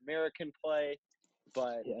so Kamara can play.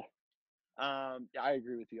 But Yeah. I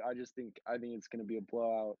agree with you. I think it's going to be a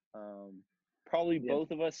blowout. Probably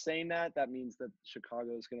both of us saying that means that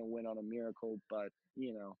Chicago is going to win on a miracle. But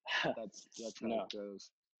that's how it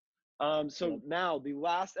goes. So now the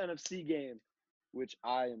last NFC game, which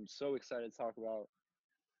I am so excited to talk about,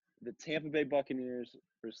 the Tampa Bay Buccaneers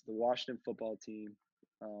versus the Washington Football Team.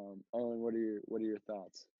 Owen, what are your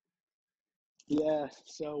thoughts? Yeah,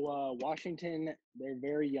 so Washington, they're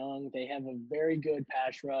very young. They have a very good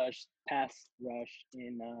pass rush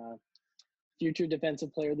in future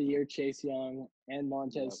Defensive Player of the Year, Chase Young, and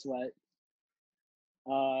Montez Sweat.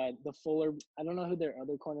 The Fuller, I don't know who their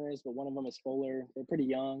other corner is, but one of them is Fuller. They're pretty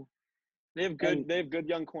young. They have good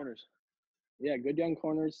young corners. Yeah, good young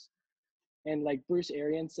corners. And like Bruce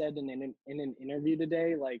Arians said in an interview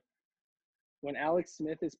today, like when Alex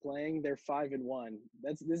Smith is playing, they're 5-1.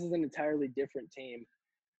 This is an entirely different team.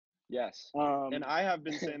 Yes. And I have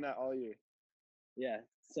been saying that all year. Yeah.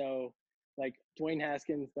 So like Dwayne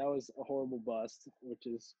Haskins, that was a horrible bust, which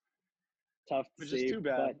is tough to see. Which is too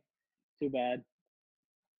bad. But too bad.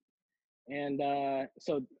 And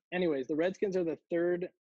so anyways, the Redskins are the third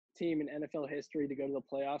team in NFL history to go to the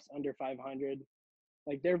playoffs under 500.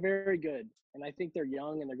 Like, they're very good, and I think they're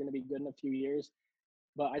young and they're going to be good in a few years.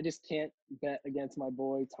 But I just can't bet against my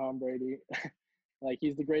boy Tom Brady. Like,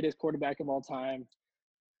 he's the greatest quarterback of all time.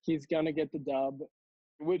 He's going to get the dub.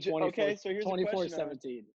 So here's the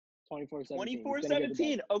question. 24-17.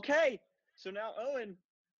 24-17. Okay. So now, Owen,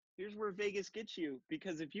 here's where Vegas gets you.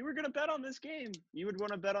 Because if you were going to bet on this game, you would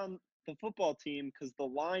want to bet on the football team because the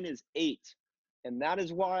line is 8. And that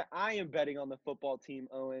is why I am betting on the football team,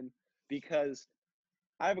 Owen, because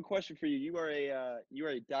I have a question for you. You are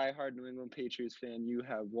a diehard New England Patriots fan. You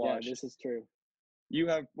have watched. Yeah, this is true. You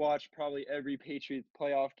have watched probably every Patriots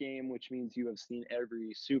playoff game, which means you have seen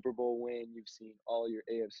every Super Bowl win. You've seen all your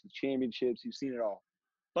AFC championships. You've seen it all.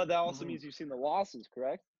 But that also means you've seen the losses,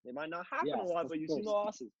 correct? They might not happen a lot, but you've seen the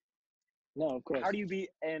losses. No, of course. How do you beat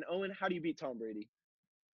Tom Brady?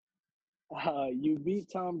 You beat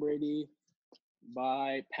Tom Brady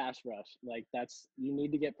by pass rush. Like, you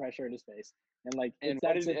need to get pressure in his face. And like,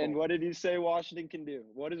 what did you say Washington can do?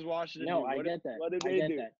 What does Washington do? I get that. What did they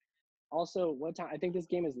do? That. Also, what time? I think this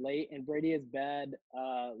game is late, and Brady is bad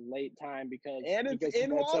late time because it's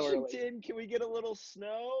in Washington. Can we get a little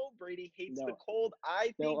snow? Brady hates the cold.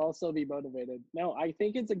 They'll also be motivated. No, I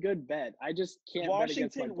think it's a good bet. I just can't bet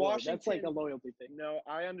against my boy. That's like a loyalty thing. No,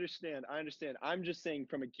 I understand. I'm just saying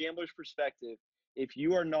from a gambler's perspective, if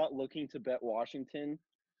you are not looking to bet Washington,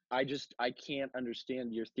 I can't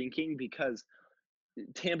understand your thinking because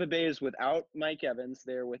Tampa Bay is without Mike Evans.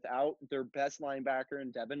 They're without their best linebacker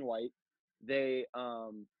in Devin White. They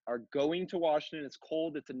are going to Washington. It's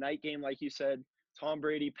cold. It's a night game, like you said. Tom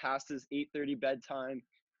Brady passed his 8:30 bedtime.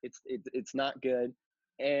 It's not good.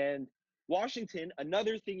 And Washington,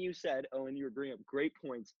 another thing you said, Owen, you were bringing up great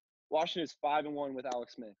points. Washington is 5-1 with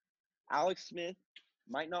Alex Smith. Alex Smith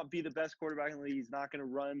might not be the best quarterback in the league. He's not going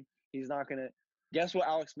to run. He's not going to – guess what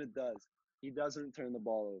Alex Smith does? He doesn't turn the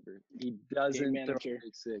ball over. He doesn't throw pick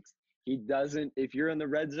six. He doesn't – if you're in the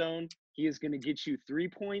red zone, he is going to get you 3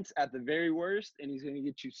 points at the very worst, and he's going to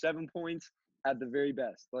get you 7 points at the very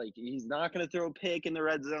best. Like, he's not going to throw a pick in the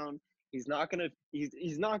red zone. He's not going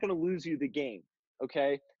to lose you the game,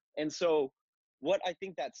 okay? And so what I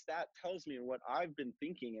think that stat tells me and what I've been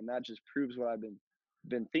thinking, and that just proves what I've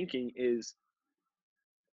been thinking, is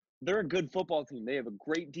they're a good football team. They have a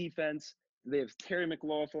great defense. They have Terry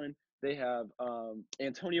McLaughlin. They have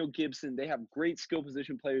Antonio Gibson. They have great skill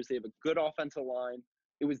position players. They have a good offensive line.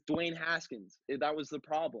 It was Dwayne Haskins. That was the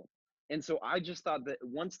problem. And so I just thought that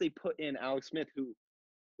once they put in Alex Smith, who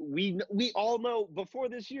we all know before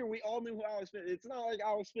this year, we all knew who Alex Smith. It's not like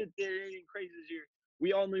Alex Smith did anything crazy this year.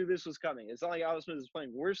 We all knew this was coming. It's not like Alex Smith is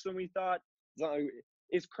playing worse than we thought.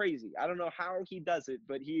 It's crazy. I don't know how he does it,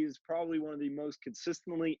 but he is probably one of the most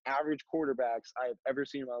consistently average quarterbacks I have ever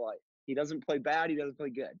seen in my life. He doesn't play bad. He doesn't play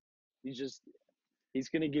good. He's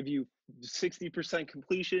going to give you 60%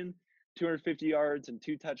 completion, 250 yards, and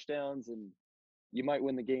 2 touchdowns, and you might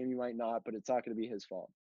win the game, you might not, but it's not going to be his fault.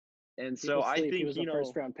 And so I think, he was a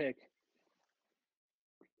first-round pick.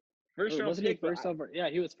 First round wasn't pick. he first over? Yeah,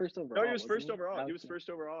 he was first overall. No, he was first wasn't overall. He was first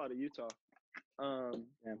overall out of Utah.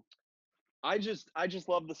 I just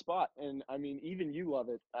love the spot, and I mean, even you love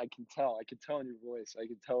it. I can tell. I can tell in your voice. I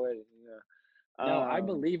can tell it. No, I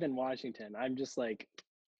believe in Washington. I'm just like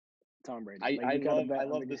Tom Brady. I love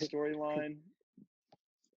the storyline.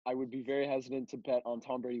 I would be very hesitant to bet on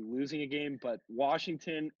Tom Brady losing a game, but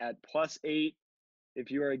Washington at +8. If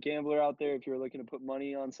you are a gambler out there, if you're looking to put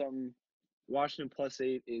money on something, Washington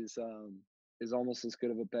 +8 is almost as good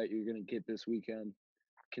of a bet you're going to get this weekend,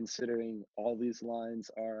 considering all these lines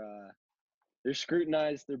are they're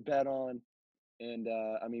scrutinized, they're bet on, and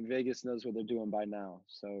I mean Vegas knows what they're doing by now,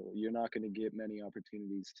 so you're not going to get many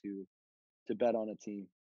opportunities to bet on a team.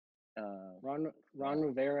 Ron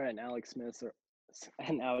Rivera and Alex Smith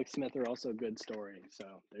are also a good story. So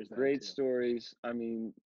there's that great too. stories. I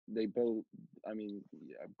mean, they both. I mean,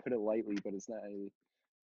 I put it lightly, but it's not.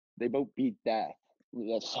 They both beat death.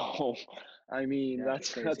 So, I mean,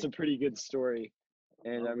 that's a pretty good story.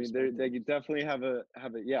 And I mean, they definitely have a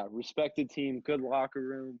respected team, good locker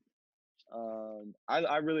room.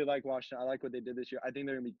 I really like Washington. I like what they did this year. I think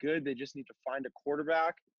they're gonna be good. They just need to find a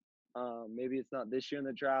quarterback. Maybe it's not this year in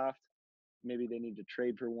the draft. Maybe they need to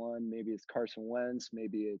trade for one. Maybe it's Carson Wentz.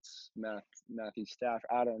 Maybe it's Matthew Stafford.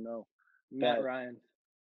 I don't know. Matt Ryan.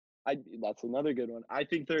 That's another good one. I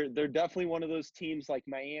think they're definitely one of those teams like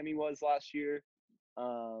Miami was last year,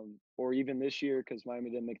 or even this year because Miami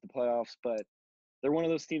didn't make the playoffs. But they're one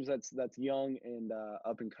of those teams that's young and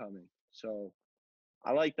up and coming. So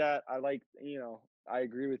I like that. I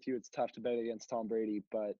agree with you. It's tough to bet against Tom Brady,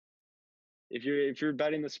 but if you're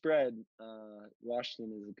betting the spread,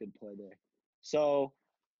 Washington is a good play there. So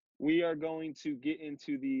we are going to get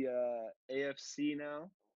into the AFC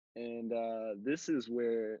now, and this is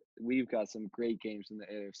where we've got some great games in the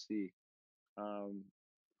AFC.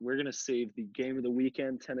 We're going to save the game of the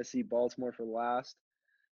weekend, Tennessee-Baltimore, for last.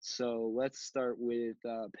 So let's start with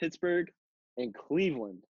Pittsburgh and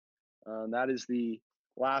Cleveland. That is the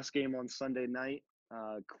last game on Sunday night.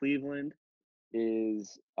 Cleveland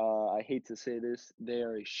is, I hate to say this, they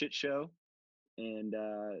are a shit show, and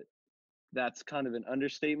that's kind of an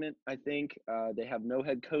understatement, I think. They have no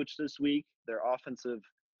head coach this week. Their offensive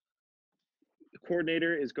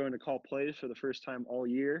coordinator is going to call plays for the first time all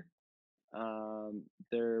year.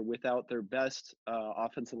 They're without their best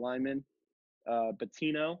offensive lineman,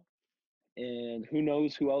 Bettino, and who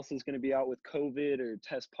knows who else is going to be out with COVID or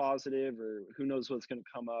test positive, or who knows what's going to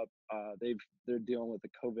come up. They're dealing with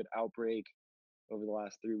a COVID outbreak over the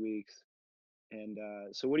last 3 weeks. And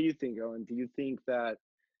so what do you think, Owen? Do you think that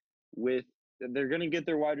they're going to get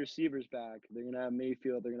their wide receivers back? They're going to have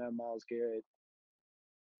Mayfield. They're going to have Myles Garrett.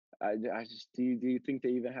 Do you think they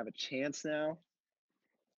even have a chance now?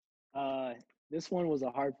 This one was a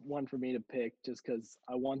hard one for me to pick just because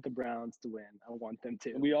I want the Browns to win. I want them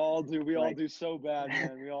to. We all do. We all do so bad,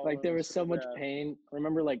 man. We all there was so much pain.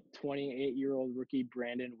 Remember, 28-year-old rookie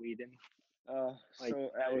Brandon Weeden.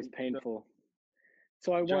 That was painful.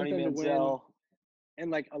 So I want them to win.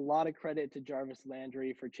 And a lot of credit to Jarvis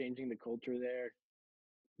Landry for changing the culture there.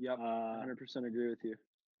 Yep, 100% agree with you.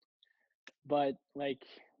 But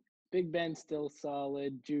Big Ben's still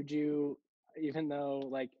solid. Juju, even though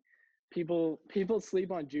people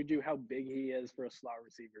sleep on Juju, how big he is for a slot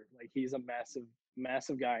receiver. He's a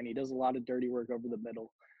massive guy, and he does a lot of dirty work over the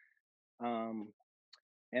middle.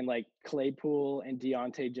 And Claypool and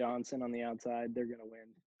Deontay Johnson on the outside, they're gonna win.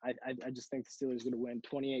 I just think the Steelers are gonna win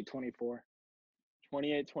 28-24.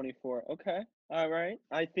 28-24. Okay. All right.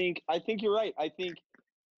 I think you're right. I think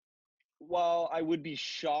while I would be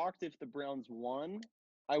shocked if the Browns won,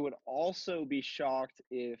 I would also be shocked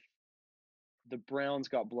if the Browns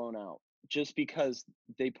got blown out, just because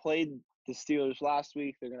they played the Steelers last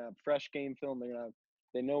week. They're going to have fresh game film.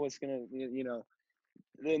 They know what's going to,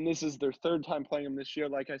 then this is their third time playing them this year.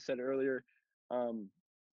 Like I said earlier,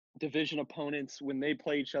 division opponents, when they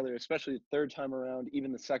play each other, especially the third time around,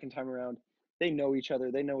 even the second time around, they know each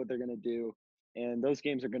other. They know what they're going to do. And those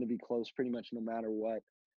games are going to be close pretty much no matter what.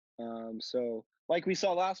 So like we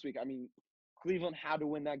saw last week, I mean, Cleveland had to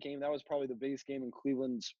win that game. That was probably the biggest game in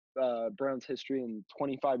Cleveland's Browns history in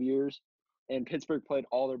 25 years. And Pittsburgh played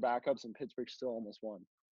all their backups, and Pittsburgh still almost won.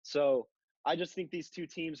 So I just think these two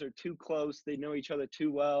teams are too close. They know each other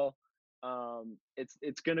too well.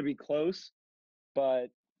 It's going to be close,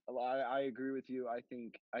 but I agree with you. I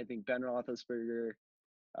think Ben Roethlisberger,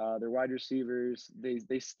 their wide receivers,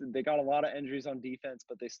 they got a lot of injuries on defense,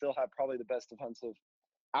 but they still have probably the best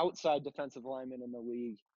outside defensive lineman in the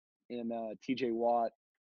league in TJ Watt.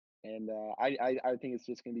 And I think it's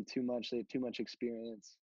just going to be too much. They have too much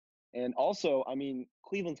experience. And also, I mean,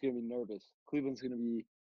 Cleveland's going to be nervous. Cleveland's going to be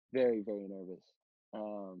very, very nervous.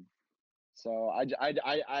 So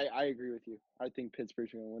I agree with you. I think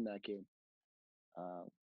Pittsburgh's going to win that game.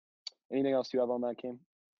 Anything else you have on that game?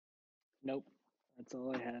 Nope. That's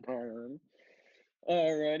all I had.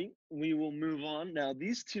 Alrighty, we will move on. Now,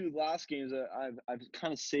 these two last games, I've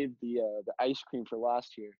kind of saved the ice cream for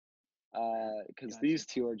last year, because these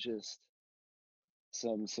two are just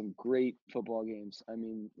some great football games. I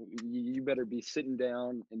mean, you better be sitting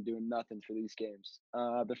down and doing nothing for these games.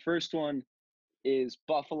 The first one is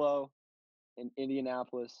Buffalo and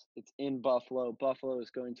Indianapolis. It's in Buffalo. Buffalo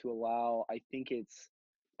is going to allow, I think it's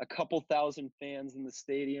a couple thousand fans in the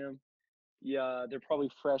stadium. Yeah, they're probably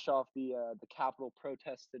fresh off the Capitol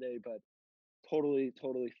protest today, but totally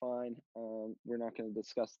fine. We're not going to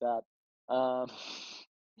discuss that.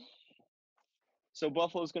 So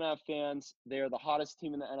Buffalo's going to have fans. They are the hottest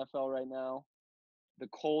team in the NFL right now. The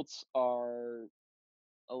Colts are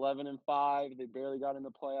 11-5. They barely got in the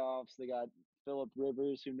playoffs. They got Phillip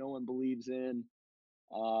Rivers, who no one believes in.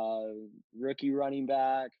 Rookie running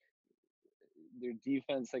back. Their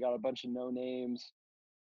defense, they got a bunch of no names.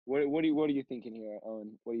 What are you thinking here,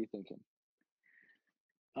 Owen? What are you thinking?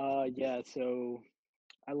 Yeah, so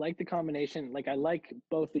I like the combination. Like, I like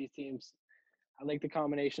both these teams. I like the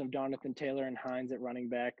combination of Jonathan Taylor and Hines at running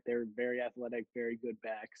back. They're very athletic, very good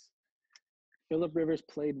backs. Phillip Rivers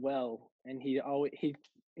played well, and he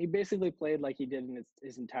basically played like he did in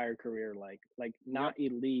his entire career, like not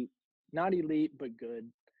elite, but good.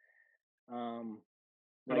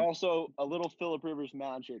 But also a little Phillip Rivers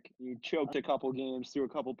magic. He choked a couple games, threw a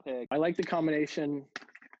couple picks. I like the combination.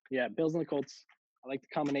 Yeah, Bills and the Colts. I like the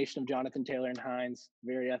combination of Jonathan Taylor and Hines.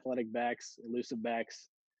 Very athletic backs, elusive backs.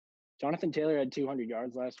 Jonathan Taylor had 200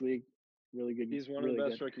 yards last week. Really good. He's one really of the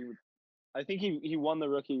best rookie. I think he won the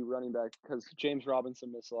rookie running back because James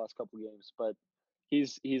Robinson missed the last couple games, but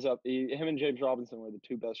he's up. Him and James Robinson were the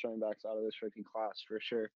two best running backs out of this rookie class for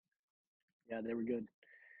sure. Yeah, they were good.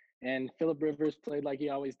 And Phillip Rivers played like he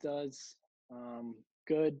always does.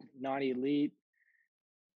 Good, not elite.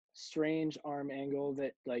 Strange arm angle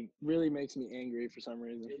that like really makes me angry for some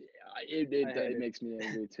reason. It makes me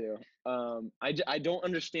angry too. I don't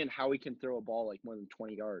understand how he can throw a ball like more than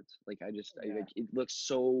 20 yards. Like it looks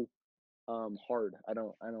so hard. I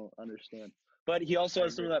don't understand. But he also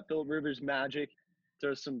has some of that Phillip Rivers magic.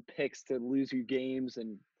 Throws some picks to lose you games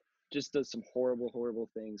and just does some horrible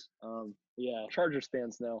things. Chargers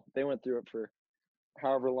fans know. They went through it for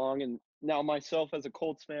however long, and now myself as a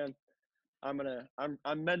Colts fan, I'm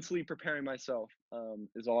mentally preparing myself,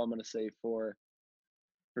 is all I'm gonna say for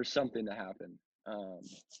something to happen.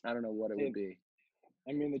 I don't know what it would be.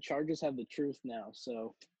 I mean, the Chargers have the truth now,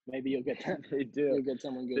 so maybe you'll get that. They do. You'll get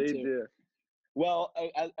someone good too. They do. Well,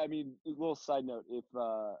 I mean, a little side note: if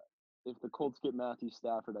the Colts get Matthew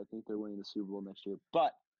Stafford, I think they're winning the Super Bowl next year.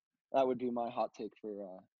 But that would be my hot take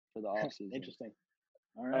for the offseason. Interesting.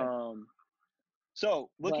 All right. So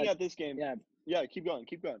looking at this game, yeah, keep going.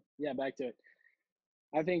 Yeah, back to it.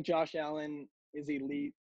 I think Josh Allen is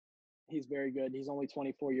elite. He's very good. He's only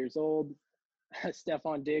 24 years old.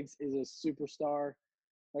 Stephon Diggs is a superstar.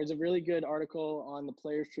 There's a really good article on the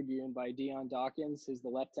Players Tribune by Dion Dawkins, who's the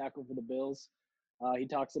left tackle for the Bills. He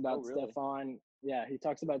talks about Stephon. Yeah, he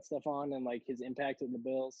talks about Stephon and like his impact with the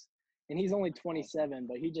Bills. And he's only 27,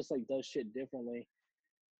 but he just like does shit differently.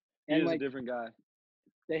 He is a different guy.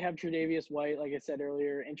 They have Tre'Davious White, like I said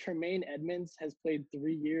earlier, and Tremaine Edmonds has played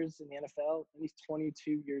 3 years in the NFL, and he's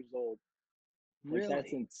 22 years old. Like, really?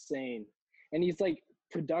 That's insane. And he's like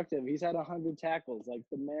productive. He's had 100 tackles. Like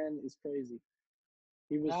the man is crazy.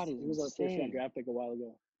 He was a first-round draft pick a while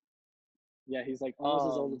ago. Yeah, he's like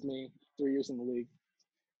almost as old as me. 3 years in the league.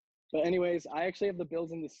 But anyways, I actually have the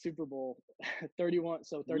Bills in the Super Bowl,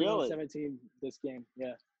 31-17 this game.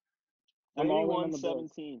 Yeah. I'm all in on the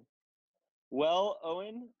Bills. 31-17. Well,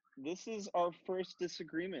 Owen, this is our first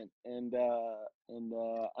disagreement, and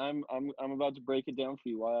I'm about to break it down for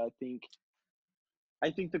you. Why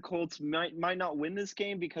I think the Colts might not win this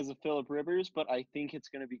game because of Phillip Rivers, but I think it's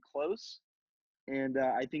going to be close, and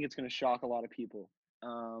I think it's going to shock a lot of people.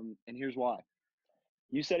 And here's why.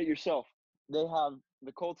 You said it yourself.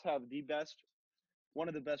 The Colts have one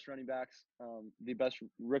of the best running backs, the best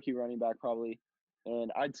rookie running back probably.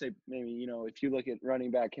 And I'd say maybe, if you look at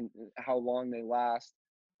running back and how long they last,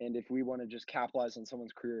 and if we want to just capitalize on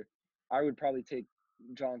someone's career, I would probably take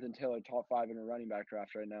Jonathan Taylor top 5 in a running back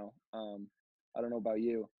draft right now. I don't know about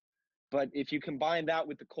you. But if you combine that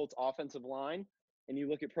with the Colts offensive line and you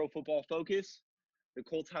look at Pro Football Focus, the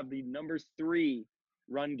Colts have the number 3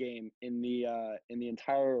 run game in the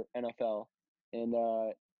entire NFL. And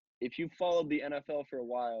if you followed the NFL for a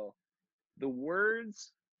while, the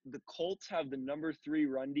words the Colts have the number 3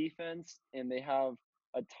 run defense, and they have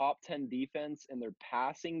a top 10 defense, and their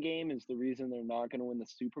passing game is the reason they're not going to win the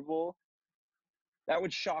Super Bowl, that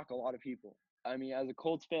would shock a lot of people. I mean, as a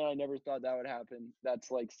Colts fan, I never thought that would happen.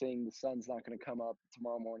 That's like saying the sun's not going to come up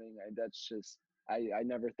tomorrow morning. I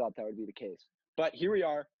never thought that would be the case. But here we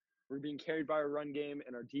are. We're being carried by our run game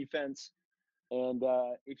and our defense. And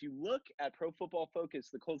if you look at Pro Football Focus,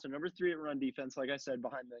 the Colts are number 3 at run defense, like I said,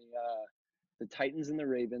 behind the Titans and the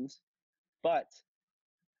Ravens. But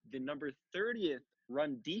the number 30th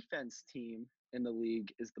run defense team in the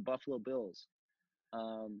league is the Buffalo Bills.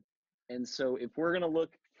 And so if we're going to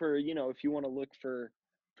look for, if you want to look for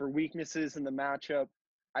weaknesses in the matchup,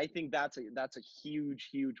 I think that's a huge,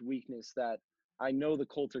 huge weakness that I know the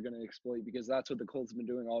Colts are going to exploit, because that's what the Colts have been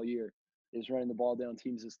doing all year, is running the ball down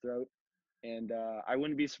teams' throat. And I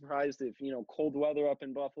wouldn't be surprised if, cold weather up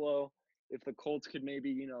in Buffalo, if the Colts could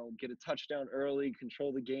maybe, get a touchdown early,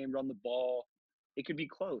 control the game, run the ball, it could be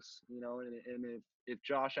close, and if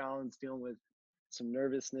Josh Allen's dealing with some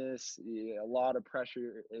nervousness, a lot of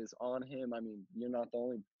pressure is on him. I mean, you're not the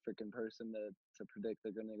only freaking person to predict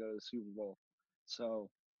they're going to go to the Super Bowl. So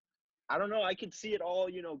I don't know. I could see it all,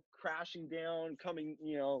 crashing down, coming,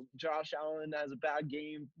 Josh Allen has a bad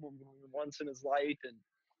game once in his life,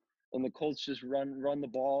 and the Colts just run the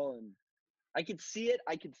ball, and I could see it.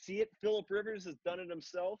 Phillip Rivers has done it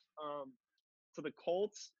himself to the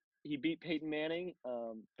Colts. He beat Peyton Manning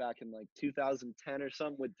back in like 2010 or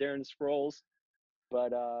something with Darren Sproles.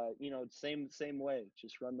 But same way,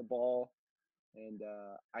 just run the ball. And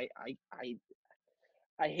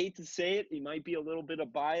I hate to say it, it might be a little bit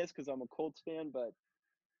of bias because I'm a Colts fan, but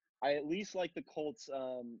I at least like the Colts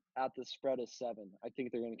at the spread of 7. I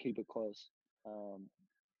think they're going to keep it close.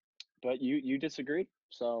 But you disagree,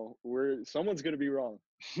 so someone's going to be wrong.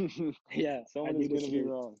 Yeah, someone is going to be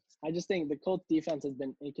wrong. I just think the Colts defense has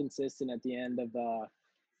been inconsistent at the end of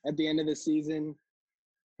the season.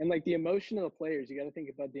 And, like, the emotion of the players, you got to think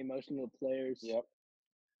about the emotion of the players. Yep.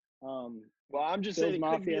 Well, I'm just saying it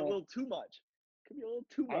could be a little too much.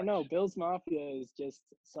 I know. Bills Mafia is just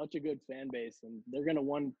such a good fan base, and they're gonna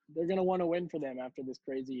want to win for them after this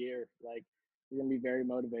crazy year. Like, they're going to be very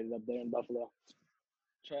motivated up there in Buffalo.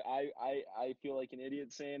 I feel like an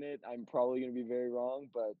idiot saying it. I'm probably going to be very wrong,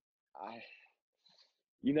 but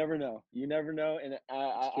you never know. And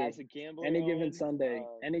as a gambler, any given Sunday,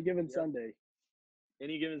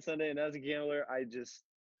 and as a gambler, I just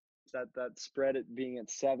that spread it being at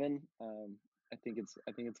 7. I think it's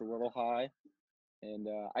a little high, and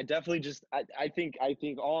I definitely I think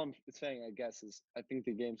all I'm saying, I guess, is I think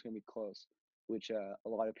the game's going to be close, which a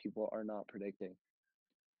lot of people are not predicting,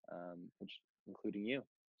 which including you.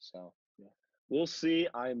 So yeah, we'll see.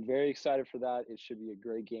 I'm very excited for that. It should be a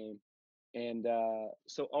great game. And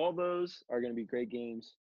so all those are going to be great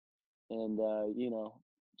games, and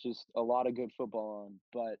just a lot of good football on.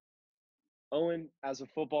 But Owen, as a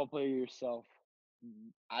football player yourself,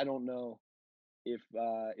 I don't know if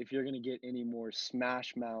you're going to get any more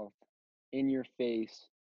smash mouth in your face,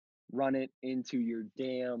 run it into your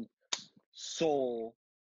damn soul,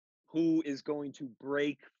 who is going to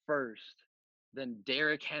break first than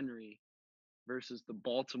Derrick Henry versus the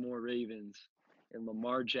Baltimore Ravens and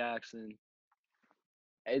Lamar Jackson.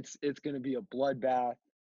 It's going to be a bloodbath.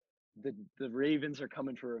 The Ravens are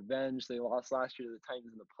coming for revenge. They lost last year to the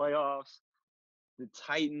Titans in the playoffs. The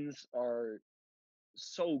Titans are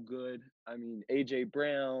so good. I mean, A.J.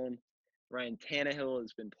 Brown, Ryan Tannehill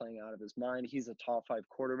has been playing out of his mind. He's a top 5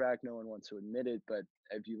 quarterback. No one wants to admit it, but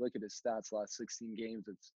if you look at his stats last 16 games,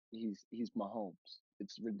 he's Mahomes.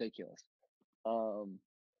 It's ridiculous.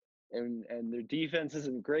 And their defense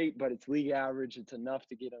isn't great, but it's league average. It's enough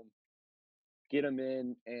to get them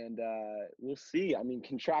in, and we'll see. I mean,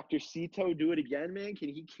 can Tractor Cito do it again, man? Can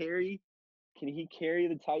he carry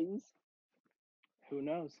the Titans? Who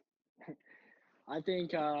knows? I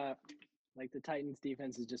think the Titans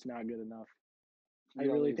defense is just not good enough. I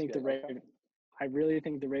really think the Ravens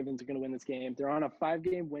are going to win this game. They're on a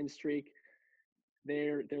 5-game win streak.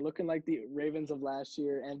 They're looking like the Ravens of last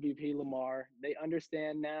year, MVP Lamar. They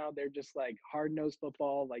understand now. They're just like hard-nosed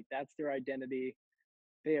football. Like, that's their identity.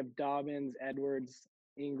 They have Dobbins, Edwards,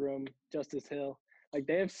 Ingram, Justice Hill. Like,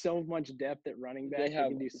 they have so much depth at running back. They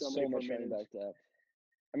can do so much running back depth.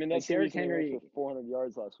 I mean, that's Derrick Henry for 400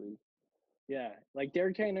 yards last week. Yeah, like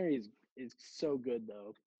Derrick Henry is so good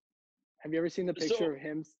though. Have you ever seen the picture of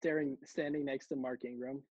him standing next to Mark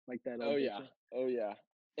Ingram like that? Oh yeah.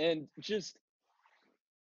 And just,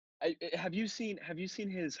 have you seen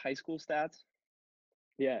his high school stats?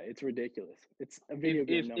 Yeah, it's ridiculous. It's a video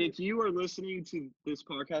game. If you are listening to this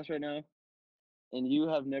podcast right now, and you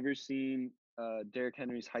have never seen Derrick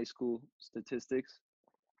Henry's high school statistics.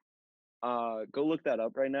 Go look that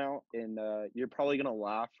up right now, and you're probably gonna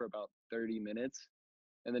laugh for about 30 minutes,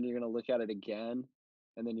 and then you're gonna look at it again,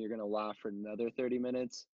 and then you're gonna laugh for another 30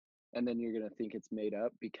 minutes, and then you're gonna think it's made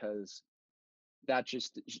up because that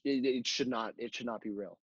just it should not be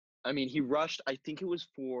real. I mean, he rushed. I think it was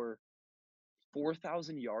for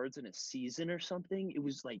 4,000 yards in a season or something. It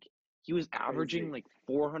was like he was averaging Crazy. like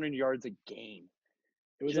 400 yards a game.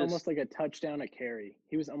 It was almost like a touchdown a carry.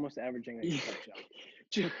 He was almost averaging a touchdown.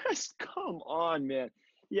 Just come on, man.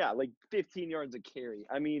 Yeah, like 15 yards a carry.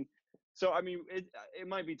 I mean, it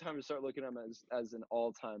might be time to start looking at him as an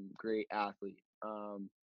all-time great athlete.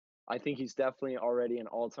 I think he's definitely already an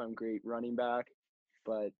all-time great running back,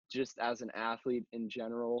 but just as an athlete in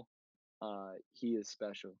general, he is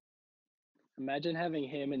special. Imagine having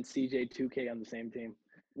him and CJ2K on the same team.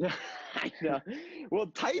 I know. Well,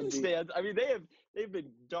 Titans fans, I mean, they've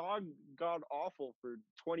been god awful for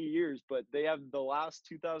 20 years, but they have the last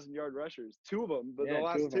 2,000-yard rushers, two of them, but the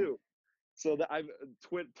last two. So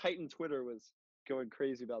Titan Twitter was going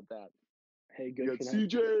crazy about that. Hey, good for them.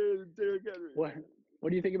 CJ and Derrick Henry. What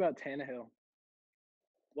do you think about Tannehill?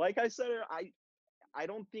 Like I said, I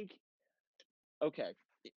don't think. Okay,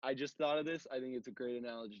 I just thought of this. I think it's a great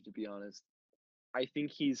analogy, to be honest. I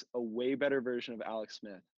think he's a way better version of Alex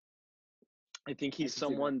Smith. I think he's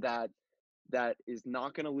someone that is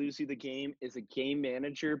not going to lose you the game, is a game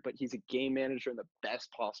manager, but he's a game manager in the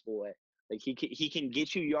best possible way. Like he can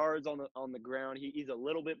get you yards on the ground. He's a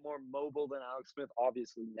little bit more mobile than Alex Smith,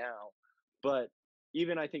 obviously now, but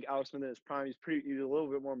even I think Alex Smith in his prime, he's a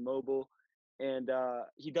little bit more mobile, and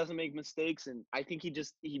he doesn't make mistakes. And I think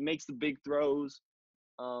he makes the big throws.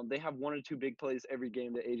 They have one or two big plays every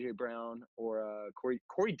game to AJ Brown or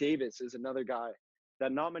Corey Davis is another guy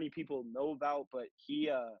that not many people know about, but he's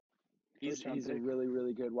a really,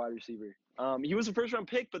 really good wide receiver. He was a first-round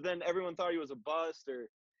pick, but then everyone thought he was a bust, or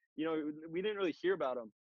we didn't really hear about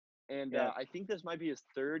him. And I think this might be his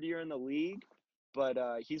third year in the league, but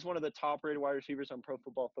he's one of the top-rated wide receivers on Pro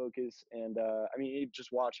Football Focus. And I mean,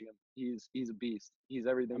 just watching him, he's a beast. He's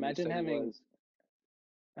everything.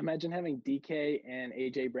 Imagine having DK and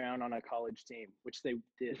AJ Brown on a college team, which they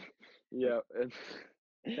did. Yeah,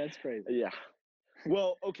 that's crazy. Yeah.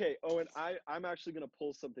 Well, okay, Owen, I'm actually going to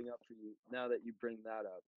pull something up for you now that you bring that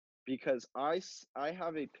up, because I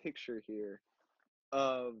have a picture here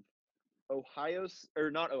of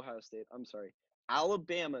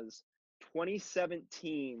Alabama's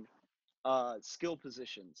 2017 skill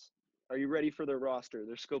positions. Are you ready for their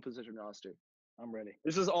skill position roster? I'm ready.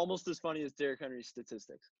 This is almost as funny as Derrick Henry's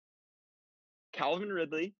statistics. Calvin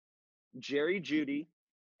Ridley, Jerry Jeudy,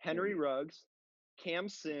 Henry Ruggs, Cam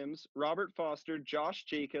Sims, Robert Foster, Josh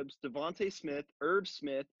Jacobs, Devontae Smith, Herb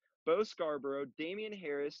Smith, Bo Scarborough, Damian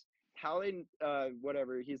Harris, Halle,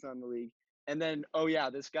 whatever, he's not in the league. And then,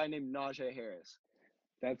 this guy named Najee Harris.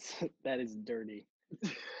 That is dirty.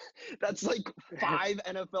 That's like 5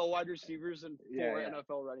 NFL wide receivers and 4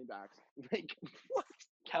 NFL running backs. Like, what?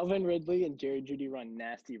 Calvin Ridley and Jerry Jeudy run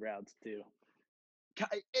nasty routes too.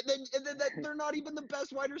 And then they're not even the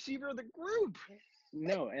best wide receiver of the group.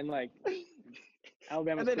 No, and like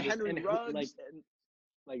Alabama. And then Henry Ruggs,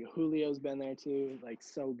 like Julio's been there too. Like,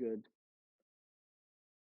 so good.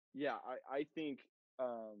 Yeah, I think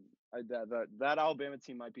that Alabama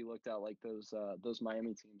team might be looked at like those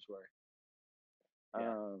Miami teams were.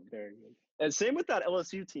 Yeah, very good. And same with that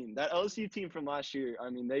LSU team. That LSU team from last year. I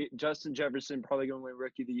mean, Justin Jefferson probably going to win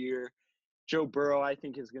Rookie of the Year. Joe Burrow, I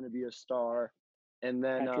think, is going to be a star. And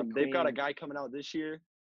then they've got a guy coming out this year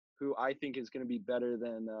who I think is going to be better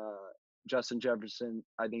than Justin Jefferson.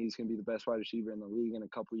 I think he's going to be the best wide receiver in the league in a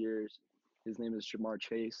couple years. His name is Jamar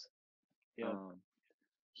Chase. Yeah.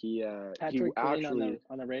 Patrick Queen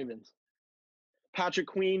on the Ravens. Patrick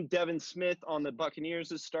Queen, Devin Smith on the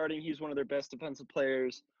Buccaneers is starting. He's one of their best defensive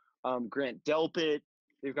players. Grant Delpit.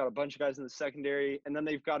 They've got a bunch of guys in the secondary, and then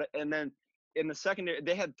in the secondary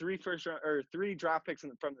they had 3 draft picks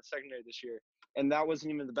from the secondary this year, and that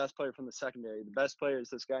wasn't even the best player from the secondary. The best player is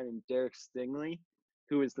this guy named Derek Stingley,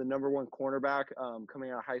 who is the #1 cornerback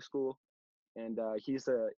coming out of high school, and he's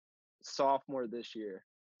a sophomore this year.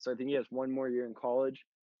 So I think he has 1 more year in college.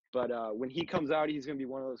 But when he comes out, he's going to be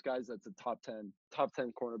one of those guys that's a top 10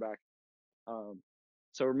 cornerback.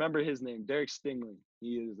 So remember his name, Derek Stingley.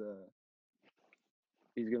 He's going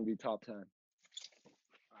to be top 10. All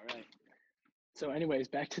right. So anyways,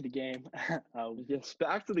 back to the game. Yes,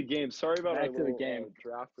 back to the game. Sorry about back to the game.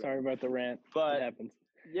 Draft. Sorry about the rant. But it happens.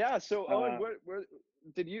 Yeah. So Owen, what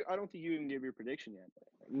did you? I don't think you even gave your prediction yet.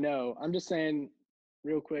 No, I'm just saying.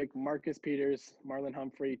 Real quick, Marcus Peters, Marlon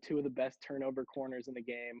Humphrey, 2 of the best turnover corners in the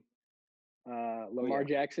game. Lamar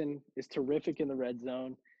Jackson is terrific in the red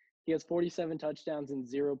zone. He has 47 touchdowns and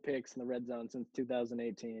 0 picks in the red zone since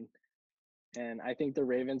 2018. And I think the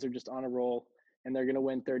Ravens are just on a roll, and they're going to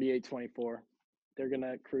win 38-24. They're going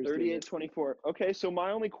to cruise 38-24. Okay, so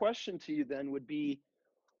my only question to you then would be,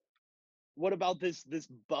 what about this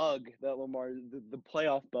bug that Lamar, the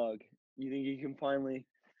playoff bug? You think he can finally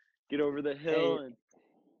get over the hill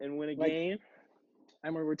and win a game? I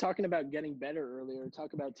mean, we're talking about getting better earlier.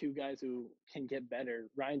 Talk about two guys who can get better.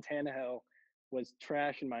 Ryan Tannehill was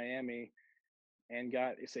trash in Miami and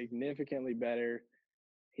got significantly better.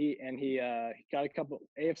 He got a couple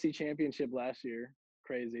AFC championship last year.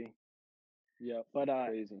 Crazy. Yeah. But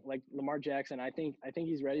crazy. Like Lamar Jackson, I think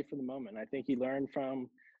he's ready for the moment. I think he learned from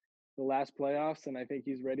the last playoffs, and I think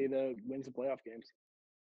he's ready to win some playoff games.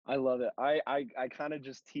 I love it. I kind of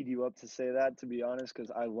just teed you up to say that, to be honest, because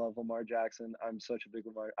I love Lamar Jackson. I'm such a big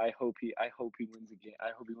Lamar. I hope he wins a game.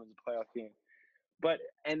 I hope he wins a playoff game. But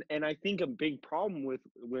and I think a big problem with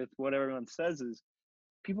what everyone says is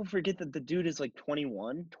people forget that the dude is like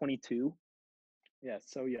 21, 22. Yeah,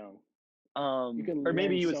 so young. Or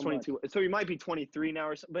maybe he was 22. So he might be 23 now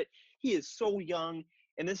or something. But he is so young,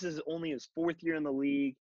 and this is only his 4th year in the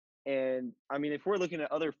league. And I mean, if we're looking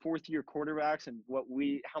at other 4th-year quarterbacks and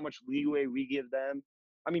how much leeway we give them,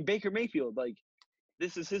 I mean, Baker Mayfield, like,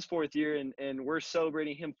 this is his 4th year, and we're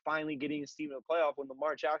celebrating him finally getting his team to the playoff when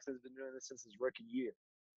Lamar Jackson has been doing this since his rookie year.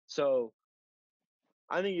 So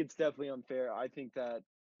I think it's definitely unfair. I think that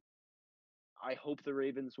I hope the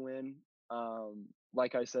Ravens win.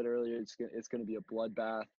 Like I said earlier, it's going to be a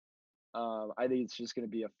bloodbath. I think it's just going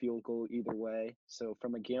to be a field goal either way. So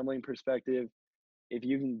from a gambling perspective, if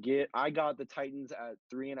you can I got the Titans at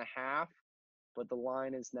 3.5, but the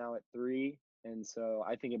line is now at 3, and so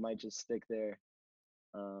I think it might just stick there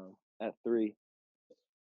at 3.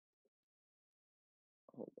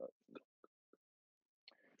 Hold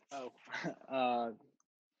up.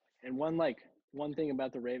 And one thing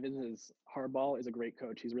about the Ravens is Harbaugh is a great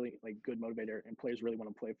coach. He's really good motivator, and players really want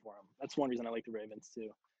to play for him. That's one reason I like the Ravens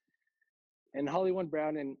too. And Hollywood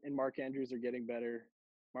Brown and Mark Andrews are getting better.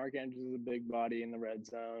 Mark Andrews is a big body in the red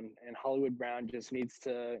zone, and Hollywood Brown just needs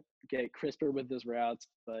to get crisper with his routes,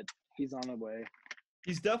 but he's on the way.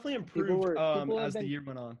 He's definitely improved as the year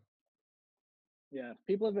went on. Yeah,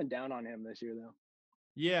 people have been down on him this year, though.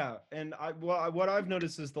 Yeah, and what I've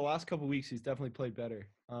noticed is the last couple of weeks he's definitely played better.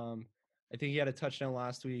 I think he had a touchdown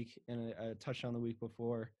last week and a touchdown the week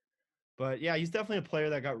before. But yeah, he's definitely a player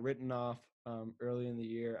that got written off early in the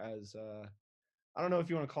year as I don't know if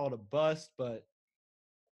you want to call it a bust, but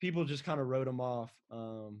people just kind of wrote him off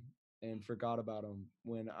and forgot about him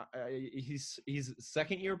when he's a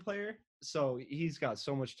second-year player, so he's got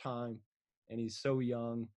so much time and he's so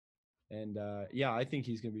young. And yeah, I think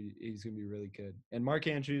he's gonna be really good. And Mark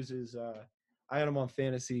Andrews is I had him on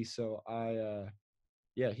fantasy, so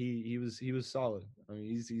he was solid. I mean,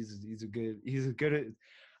 he's a good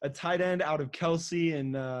a tight end out of Kelsey,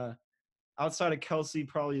 and outside of Kelsey,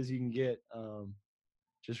 probably as you can get,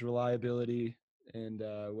 just reliability and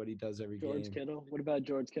what he does every game. George Kittle. What about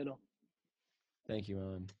George Kittle? Thank you,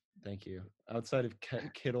 Owen. Thank you. Outside of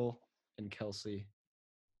Kittle and Kelsey.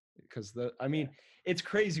 Because it's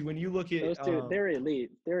crazy when you look at those two. They're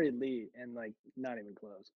elite. They're elite, and not even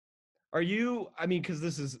close. Are you? I mean, because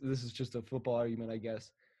this is just a football argument, I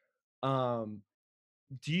guess.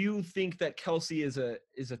 Do you think that Kelsey is a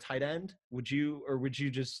tight end? Would you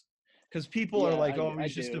just? Because people are like,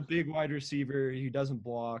 he's just a big wide receiver. He doesn't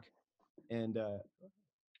block, and.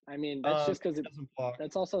 I mean, that's just because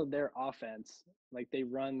that's also their offense. Like they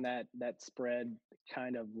run that spread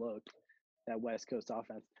kind of look, that West Coast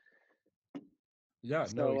offense. Yeah,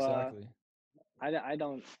 so, no, exactly. I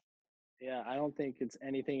don't think it's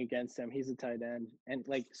anything against him. He's a tight end, and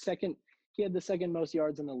he had the second most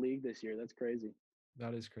yards in the league this year. That's crazy.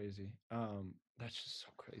 That is crazy. That's just so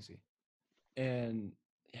crazy. And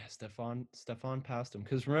yeah, Stephon passed him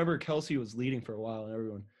because remember Kelsey was leading for a while, and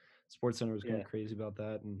everyone, SportsCenter was going crazy about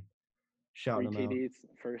that and shouting him out. 3 TDs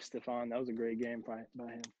for Stephon. That was a great game by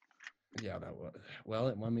him. Yeah, that was. Well,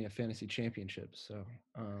 it won me a fantasy championship, so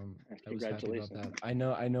I was happy about that. I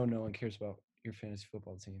know no one cares about your fantasy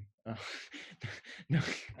football team. No,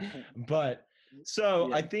 but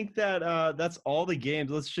so I think that that's all the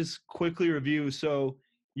games. Let's just quickly review. So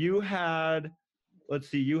you had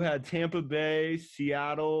Tampa Bay,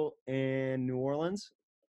 Seattle, and New Orleans.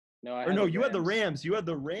 You had the Rams. You had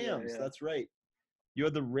the Rams. Yeah. That's right. You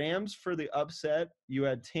had the Rams for the upset. You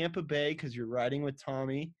had Tampa Bay because you're riding with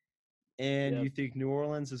Tommy. And you think New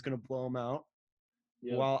Orleans is going to blow them out.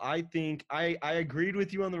 Yep. While I think I agreed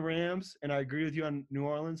with you on the Rams and I agree with you on New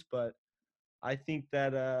Orleans, but I think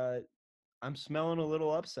that I'm smelling a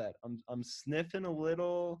little upset. I'm sniffing a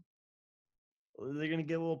little. They're gonna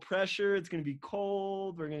get a little pressure. It's gonna be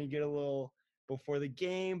cold. We're gonna get a little before the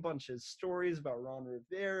game, bunch of stories about Ron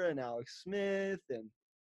Rivera and Alex Smith, and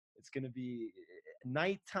it's gonna be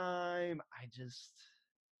nighttime.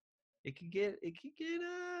 It could get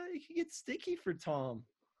sticky for Tom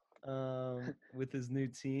with his new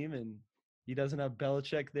team, and he doesn't have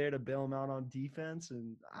Belichick there to bail him out on defense.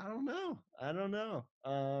 And I don't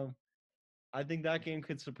know. I think that game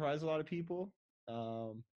could surprise a lot of people.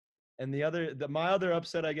 And my other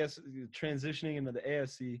upset, I guess, transitioning into the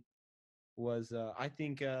AFC was I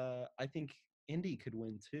think Indy could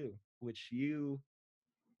win too, which you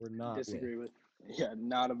were not disagree with. Yeah,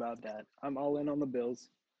 not about that. I'm all in on the Bills.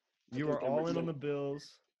 You are all in on the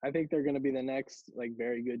Bills. I think they're going to be the next like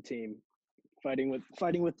very good team, fighting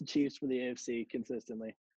with the Chiefs for the AFC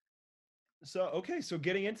consistently. So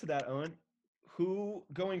getting into that, Owen, who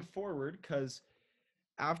going forward? Because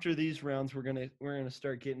after these rounds, we're gonna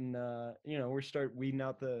start getting start weeding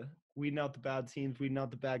out the bad teams, weeding out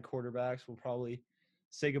the bad quarterbacks. We'll probably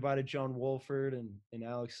say goodbye to John Wolford and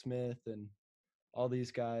Alex Smith and all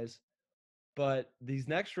these guys. But these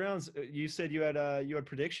next rounds, you said you had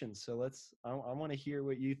predictions. So I want to hear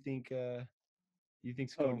what you think. You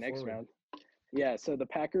think's going next forward. round. Yeah. So the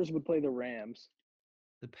Packers would play the Rams.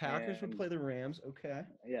 The Packers would play the Rams. Okay.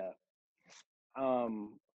 Yeah.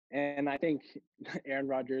 And I think Aaron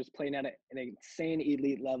Rodgers playing at an insane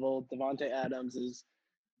elite level. Devontae Adams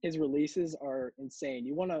his releases are insane.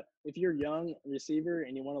 If you're a young receiver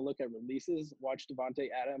and you want to look at releases, watch Devontae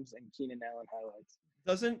Adams and Keenan Allen highlights.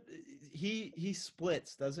 Doesn't he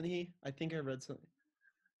splits, doesn't he? I think I read something.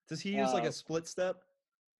 Does he use like a split step?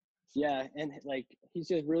 Yeah, and like he's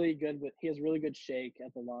just really good he has really good shake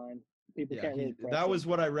at the line. People can't really press that him. was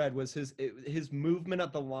what I read was his movement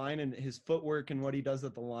at the line and his footwork and what he does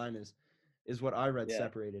at the line is what I read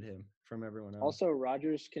separated him from everyone else. Also,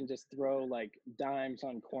 Rodgers can just throw like dimes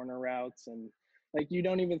on corner routes and like you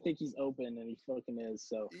don't even think he's open and he fucking is.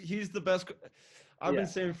 So he's the best. I've been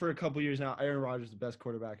saying for a couple years now, Aaron Rodgers is the best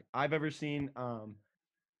quarterback I've ever seen.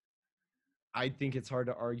 I think it's hard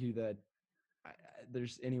to argue that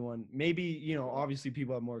there's anyone. Maybe obviously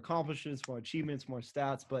people have more accomplishments, more achievements, more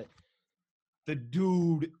stats, but the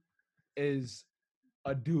dude is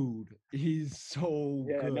a dude. He's so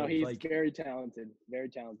good. No, he's very talented. Very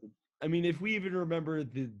talented. I mean, if we even remember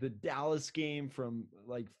the Dallas game from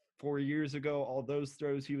like 4 years ago, all those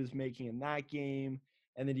throws he was making in that game,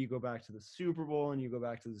 and then you go back to the Super Bowl and you go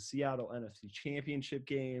back to the Seattle NFC Championship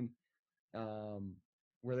game,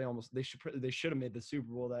 where they should have made the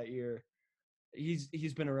Super Bowl that year.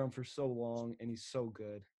 He's been around for so long and he's so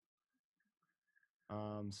good.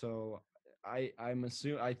 So I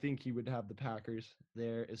think he would have the Packers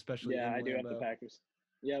there, especially. Yeah, I do have the Packers.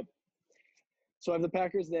 Yep. So I have the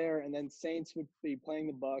Packers there, and then Saints would be playing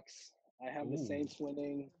the Bucks. I have the Saints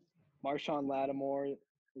winning. Marshawn Lattimore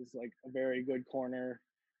is like a very good corner.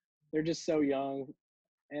 They're just so young,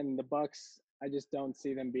 and the Bucks, I just don't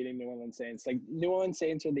see them beating New Orleans Saints. Like New Orleans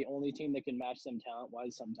Saints are the only team that can match them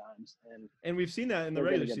talent-wise sometimes, and we've seen that in the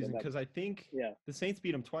regular season because I think the Saints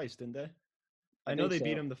beat them twice, didn't they? I know they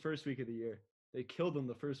beat them the first week of the year. They killed them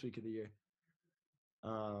the first week of the year.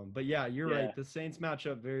 But yeah, you're right. The Saints match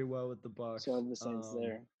up very well with the Bucks. So the Saints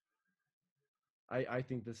there. I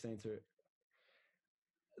think the Saints are.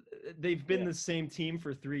 They've been the same team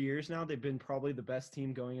for 3 years now. They've been probably the best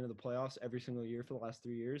team going into the playoffs every single year for the last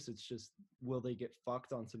 3 years. It's just, will they get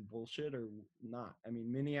fucked on some bullshit or not? I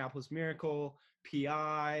mean, Minneapolis Miracle,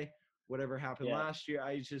 PI, whatever happened last year.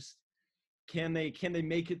 I just can they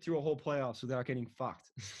make it through a whole playoffs without getting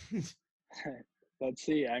fucked? Let's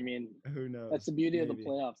see. I mean, who knows? That's the beauty of the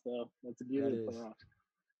playoffs, though. That's the beauty of the playoffs.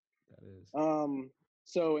 That is.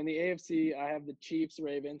 So in the AFC, I have the Chiefs,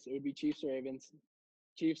 Ravens. It would be Chiefs, Ravens.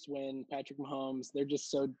 Chiefs win. Patrick Mahomes. They're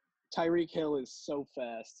just so. Tyreek Hill is so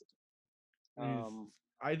fast.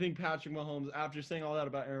 I think Patrick Mahomes. After saying all that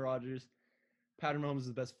about Aaron Rodgers, Patrick Mahomes is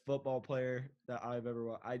the best football player that I've ever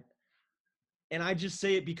watched. And I just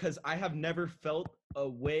say it because I have never felt a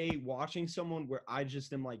way watching someone where I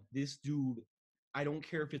just am like, this dude. I don't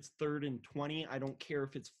care if it's 3rd and 20. I don't care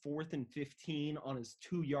if it's 4th and 15 on his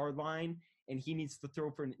 2-yard line and he needs to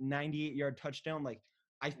throw for a 98-yard touchdown. Like,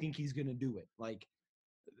 I think he's going to do it. Like,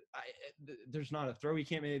 there's not a throw he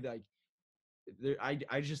can't make. Like,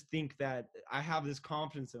 I just think that I have this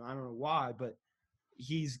confidence and I don't know why, but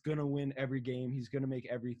he's going to win every game. He's going to make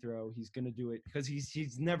every throw. He's going to do it because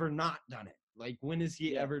he's never not done it. Like, when has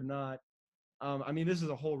he ever not? I mean, this is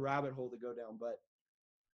a whole rabbit hole to go down, but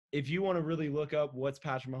if you want to really look up what's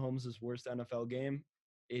Patrick Mahomes' worst NFL game,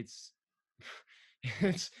 it's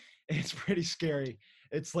It's pretty scary.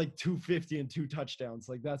 It's like 250 and 2 touchdowns.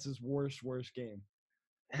 Like that's his worst game.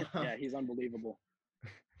 Yeah, he's unbelievable.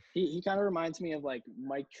 He kind of reminds me of like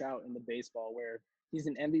Mike Trout in the baseball, where he's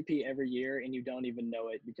an MVP every year and you don't even know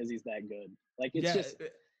it because he's that good. Like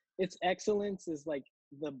it's excellence is like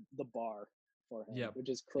the bar for him, which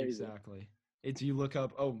is crazy. Exactly. It's you look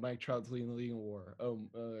up, oh, Mike Trout's leading the league in WAR. Oh,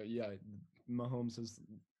 yeah, Mahomes is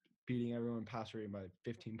beating everyone pass rating by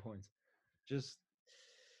 15 points. Just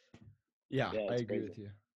I agree crazy. with you.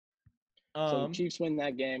 So the Chiefs win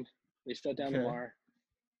that game. They shut down Lamar.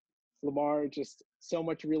 Lamar just so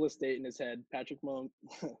much real estate in his head. Patrick Mahomes.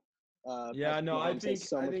 I think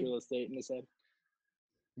so much real estate in his head.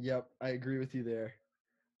 Yep, I agree with you there.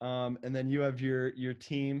 And then you have your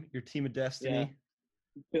team of destiny. Yeah.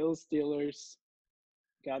 Bills, Steelers.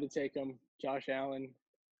 Got to take him. Josh Allen.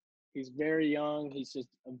 He's very young. He's just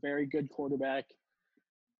a very good quarterback.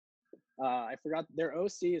 I forgot their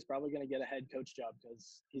OC is probably going to get a head coach job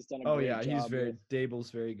because he's done a great job.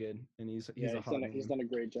 Dable's very good, and he's done a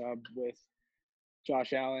great job with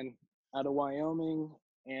Josh Allen out of Wyoming,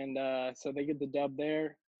 and so they get the dub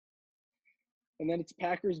there. And then it's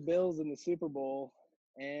Packers Bills in the Super Bowl,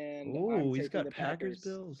 and he's got the Packers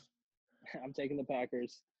Bills. I'm taking the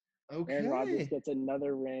Packers. Okay. Aaron Rodgers gets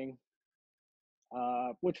another ring,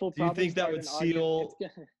 which will probably. Do you think that would seal?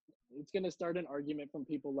 It's going to start an argument from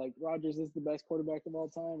people like Rodgers is the best quarterback of all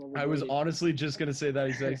time. I was honestly just going to say that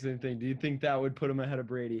exact same thing. Do you think that would put him ahead of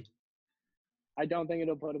Brady? I don't think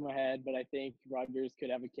it'll put him ahead, but I think Rodgers could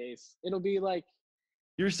have a case. It'll be like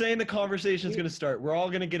you're saying the conversation's going to start. We're all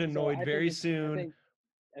going to get annoyed very soon.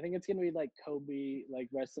 I think it's going to be like Kobe, like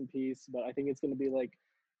rest in peace, but I think it's going to be like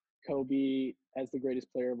Kobe as the greatest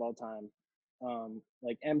player of all time.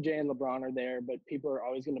 Like MJ and LeBron are there, but people are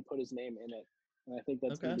always going to put his name in it. And I think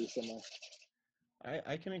that's going to be similar.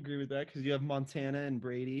 I can agree with that because you have Montana and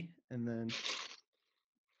Brady, and then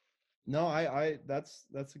that's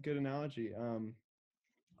a good analogy.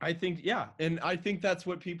 I think and I think that's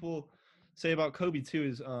what people say about Kobe too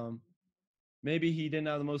is maybe he didn't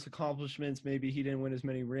have the most accomplishments, maybe he didn't win as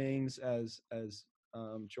many rings as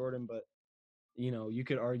Jordan, but you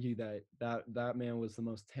could argue that man was the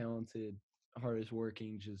most talented, hardest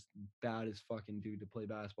working, just baddest fucking dude to play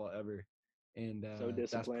basketball ever. And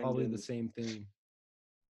that's probably the same thing.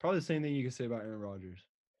 Probably the same thing you could say about Aaron Rodgers.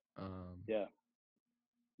 Rodgers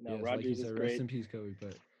like you said, is great. Rest in peace, Kobe.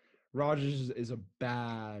 But Rodgers is a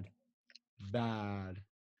bad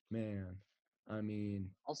man. I mean,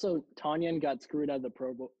 also Tonyan got screwed out of the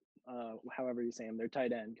Pro Bowl. However you say him, their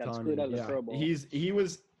tight end got screwed out of the Pro Bowl.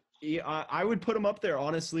 I would put him up there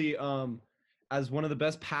honestly as one of the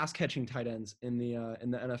best pass catching tight ends in the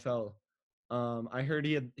NFL. I heard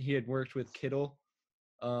he had worked with Kittle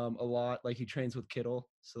a lot, like he trains with Kittle,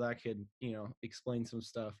 so that could explain some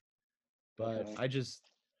stuff. But I just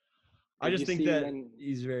think that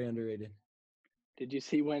he's very underrated. Did you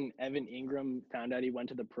see when Evan Ingram found out he went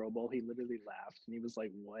to the Pro Bowl? He literally laughed and he was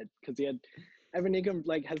like, "What?" Because Evan Ingram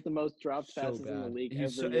has the most dropped passes in the league every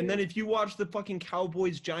year. And then if you watch the fucking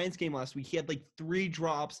Cowboys Giants game last week, he had like 3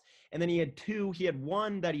 drops, and then he had 2. He had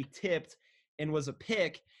 1 that he tipped and was a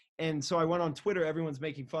pick. And so I went on Twitter. Everyone's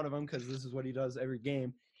making fun of him because this is what he does every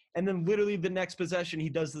game. And then literally the next possession, he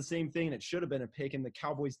does the same thing, and it should have been a pick, and the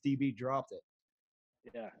Cowboys DB dropped it.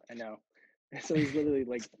 Yeah, I know. So he's literally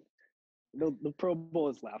like the Pro Bowl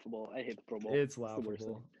is laughable. I hate the Pro Bowl. It's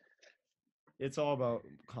laughable. It's all about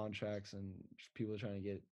contracts and people trying to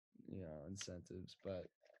get incentives, but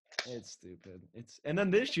it's stupid. And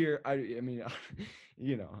then this year, I mean,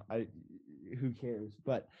 who cares?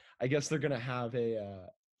 But I guess they're gonna have a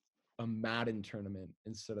Madden tournament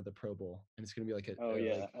instead of the Pro Bowl, and it's gonna be like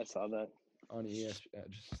I saw that on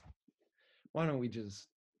ESPN. Why don't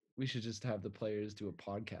we should just have the players do a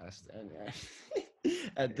podcast, and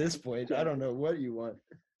at this point I don't know what you want.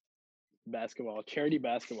 Charity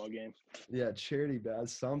basketball game. Yeah, charity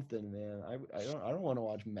something, man. I don't want to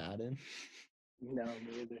watch Madden. No,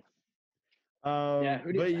 me either.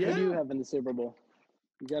 Who do you have in the Super Bowl?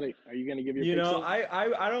 Are you gonna give your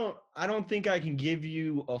I don't think I can give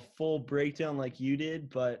you a full breakdown like you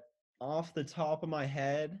did, but off the top of my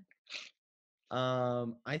head,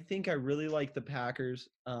 I think I really like the Packers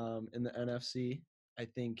in the NFC. I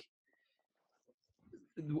think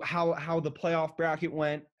how the playoff bracket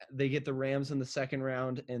went, they get the Rams in the second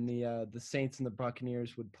round, and the Saints and the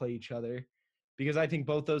Buccaneers would play each other, because I think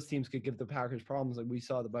both those teams could give the Packers problems. Like we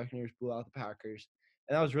saw the Buccaneers blew out the Packers,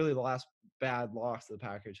 and that was really the last bad loss the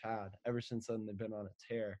Packers had. Ever since then, they've been on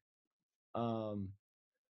a tear.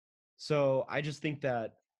 So I just think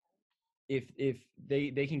that if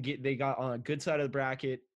they can they got on a good side of the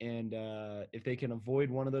bracket, and if they can avoid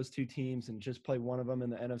one of those two teams and just play one of them in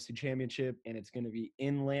the NFC Championship, and it's going to be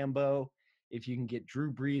in Lambeau. If you can get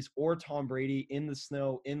Drew Brees or Tom Brady in the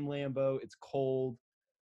snow in Lambeau, it's cold.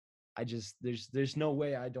 There's no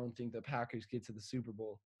way I don't think the Packers get to the Super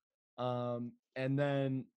Bowl. And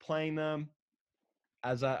then playing them,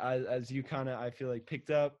 as you kind of, I feel like, picked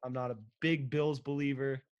up, I'm not a big Bills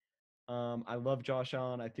believer. I love Josh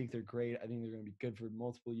Allen. I think they're great. I think they're going to be good for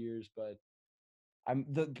multiple years, but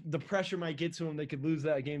the pressure might get to them. They could lose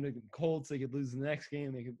that game to the Colts. They could lose the next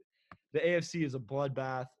game. The AFC is a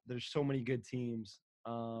bloodbath. There's so many good teams.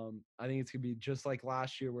 I think it's going to be just like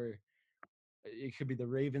last year, where it could be the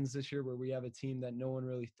Ravens this year, where we have a team that no one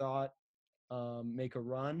really thought make a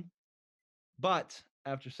run. But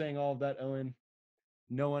after saying all of that, Owen,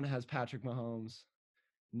 no one has Patrick Mahomes.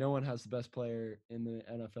 No one has the best player in the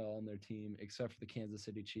NFL on their team except for the Kansas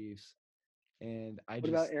City Chiefs. And what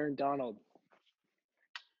about Aaron Donald?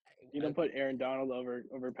 You don't put Aaron Donald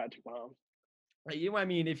over Patrick Mahomes. I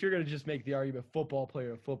mean, if you're going to just make the argument football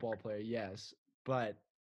player, yes. But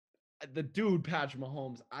the dude, Patrick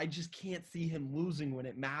Mahomes, I just can't see him losing when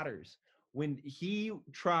it matters. When he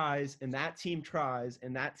tries and that team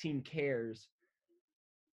cares,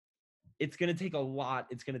 it's going to take a lot.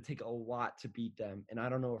 It's going to take a lot to beat them. And I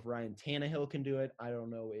don't know if Ryan Tannehill can do it. I don't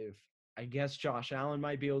know if, I guess Josh Allen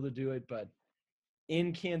might be able to do it. But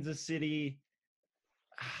in Kansas City,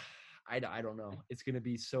 I don't know. It's going to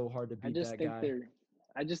be so hard to beat that guy.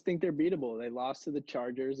 I just think they're beatable. They lost to the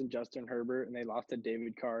Chargers and Justin Herbert, and they lost to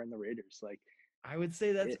David Carr and the Raiders. Like, I would say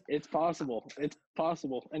it's possible. It's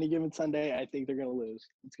possible. Any given Sunday, I think they're going to lose.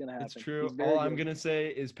 It's going to happen. It's true. All I'm going to say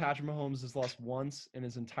is Patrick Mahomes has lost once in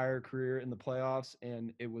his entire career in the playoffs,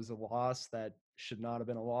 and it was a loss that should not have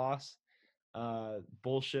been a loss.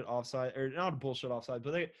 Bullshit offside, or not a bullshit offside,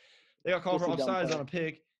 but they got called for offsides on a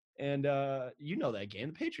pick, and you know that game.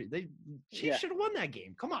 The Patriots, Chiefs should have won that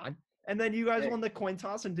game. Come on. And then you guys won the coin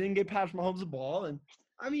toss and didn't get Patrick Mahomes the ball, and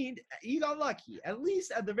I mean, you got lucky. At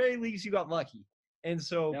the very least, you got lucky. And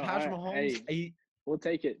so Patrick Mahomes, we'll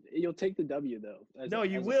take it. You'll take the W though.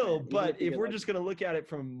 You will. But if we're just going to look at it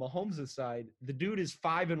from Mahomes' side, the dude is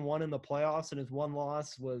 5-1 in the playoffs, and his one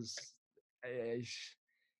loss was,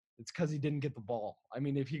 it's because he didn't get the ball. I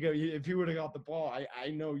mean, if he would have got the ball, I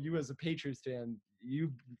know you as a Patriots fan,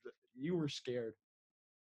 you were scared.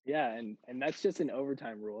 Yeah, and that's just an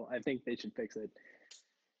overtime rule. I think they should fix it.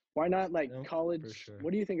 Why not college? Sure.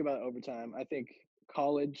 What do you think about overtime? I think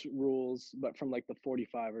college rules, but from like the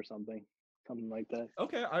 45 or something like that.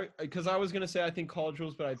 Okay, because I was gonna say I think college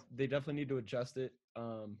rules, but they definitely need to adjust it.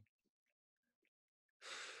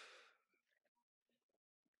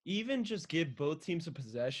 Even just give both teams a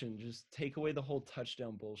possession. Just take away the whole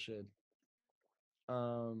touchdown bullshit.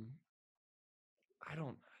 I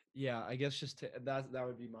don't. Yeah, I guess just that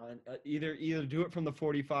would be mine. Either do it from the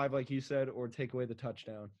 45, like you said, or take away the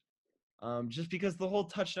touchdown. Just because the whole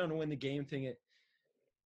touchdown to win the game thing,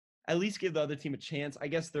 at least give the other team a chance. I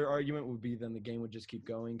guess their argument would be then the game would just keep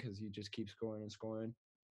going because you just keep scoring and scoring.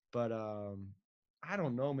 But I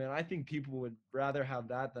don't know, man. I think people would rather have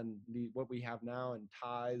that than what we have now and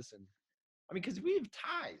ties. And I mean, because we have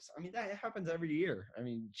ties. I mean, that happens every year. I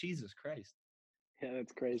mean, Jesus Christ. Yeah,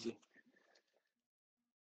 that's crazy.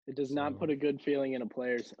 It does not put a good feeling in a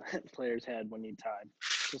player's head when you tied.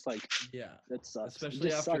 Just like, that sucks. Especially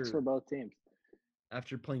it just sucks for both teams.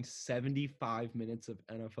 After playing 75 minutes of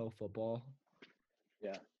NFL football.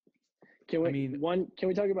 Yeah. Can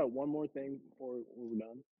we talk about one more thing before we're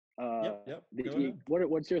done? Yep.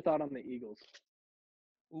 What's your thought on the Eagles?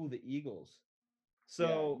 Ooh, the Eagles.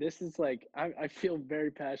 So this is like I feel very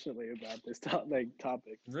passionately about this topic.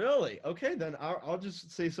 Really? Okay, then I'll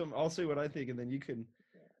just say something. I'll say what I think, and then you can.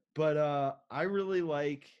 But I really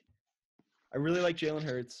like Jalen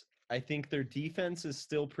Hurts. I think their defense is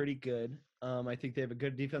still pretty good. I think they have a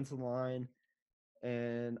good defensive line,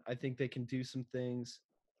 and I think they can do some things.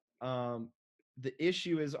 The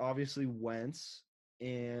issue is obviously Wentz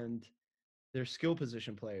and their skill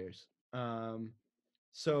position players.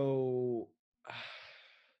 So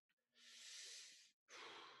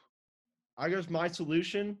I guess my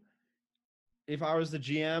solution, if I was the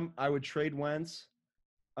GM, I would trade Wentz.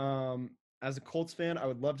 As a Colts fan, I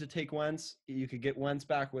would love to take Wentz. You could get Wentz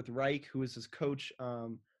back with Reich, who was his coach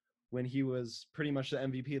when he was pretty much the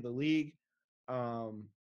MVP of the league.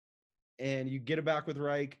 And you get it back with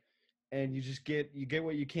Reich, and you get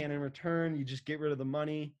what you can in return. You just get rid of the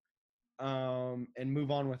money and move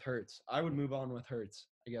on with Hurts. I would move on with Hurts,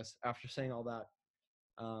 I guess, after saying all that.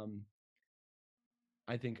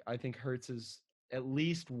 I think Hurts is at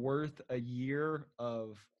least worth a year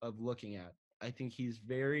of looking at. I think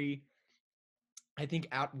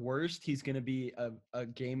at worst he's going to be a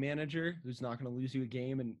game manager who's not going to lose you a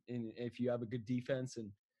game, and if you have a good defense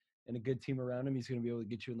and a good team around him, he's going to be able to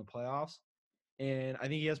get you in the playoffs. And I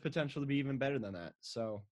think he has potential to be even better than that.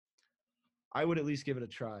 So I would at least give it a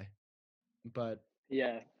try. But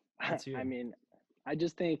yeah, let's hear I it. mean, I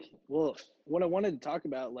just think, well, what I wanted to talk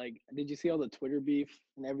about, like, did you see all the Twitter beef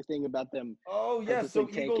and everything about them Oh yeah, purposely so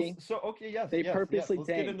Eagles. tanking? So okay, yes, They yes, purposely Let's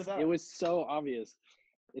get into tanked. that. It was so obvious.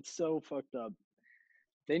 It's so fucked up.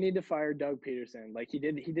 They need to fire Doug Peterson. Like, he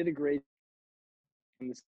did a great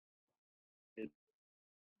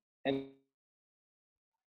and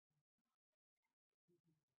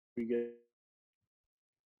we good.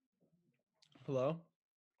 Hello.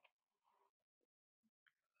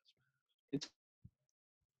 It's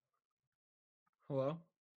Hello.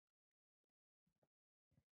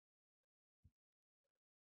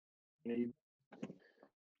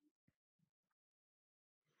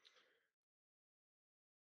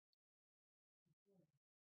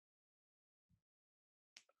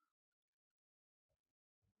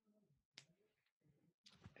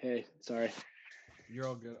 Hey, sorry. You're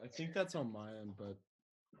all good. I think that's on my end, but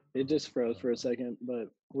It just froze for a second, but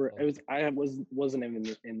I wasn't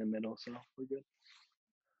even in the middle, so we're good.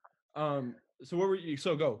 So what were you?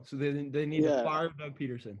 So go. So they need to fire Doug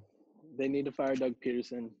Peterson. They need to fire Doug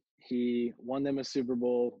Peterson. He won them a Super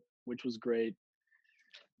Bowl, which was great,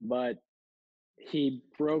 but he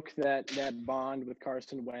broke that bond with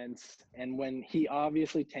Carson Wentz. And when he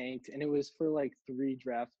obviously tanked, and it was for like 3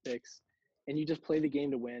 draft picks, and you just play the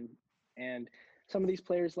game to win. And some of these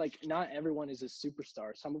players, like, not everyone is a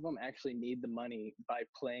superstar. Some of them actually need the money by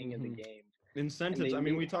playing in the game. Incentives. I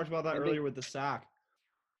mean, we talked about that earlier with the sack.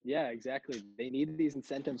 Yeah, exactly. They need these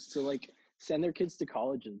incentives to, like, send their kids to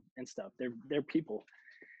college and stuff. They're people.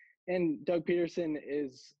 And Doug Peterson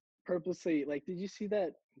is purposely, like, did you see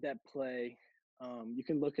that play? You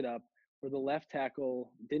can look it up, where the left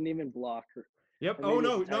tackle didn't even block. Yep. Oh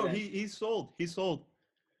no, he's sold. He's sold.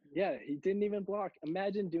 Yeah, he didn't even block.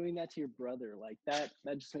 Imagine doing that to your brother. Like, that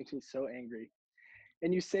just makes me so angry.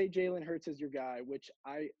 And you say Jalen Hurts is your guy, which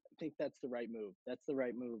I think that's the right move. That's the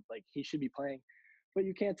right move. Like, he should be playing. But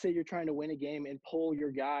you can't say you're trying to win a game and pull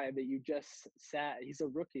your guy that you just sat. He's a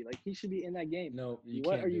rookie. Like, he should be in that game. No,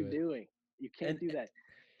 what are you doing? You can't do that.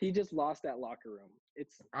 He just lost that locker room.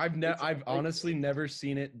 I've honestly never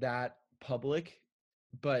seen it that public,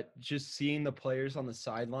 but just seeing the players on the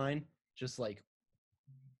sideline, just like,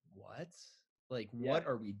 what? Like, what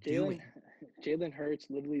are we doing? Jalen Hurts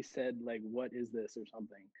literally said, like, what is this, or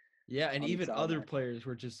something. Yeah, and even other players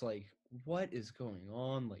were just like, what is going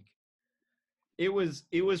on? Like, it was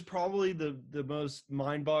probably the most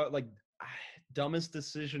mind-boggling, like, dumbest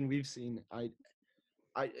decision we've seen.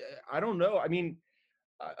 I don't know. I mean,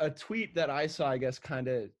 a tweet that I saw, I guess, kind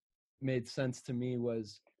of made sense to me,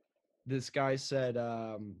 was this guy said,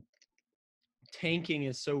 tanking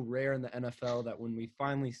is so rare in the NFL that when we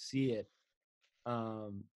finally see it,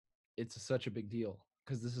 it's such a big deal,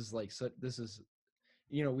 because this is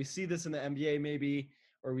we see this in the NBA maybe,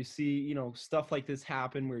 or we see, stuff like this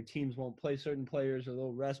happen where teams won't play certain players, or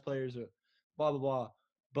they'll rest players, or blah, blah, blah.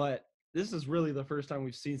 But this is really the first time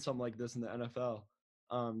we've seen something like this in the NFL,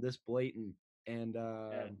 this blatant. And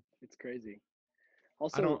yeah, it's crazy.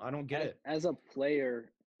 Also, I don't get it. As a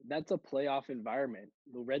player, that's a playoff environment.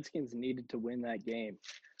 The Redskins needed to win that game.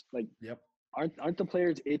 Like, yep. Aren't the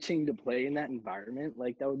players itching to play in that environment?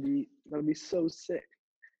 Like, that would be so sick.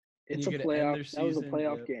 It's a playoff. That was a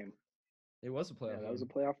playoff game. It was a playoff. Yeah, that was a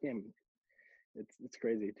playoff game. It's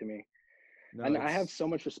crazy to me. No, and I have so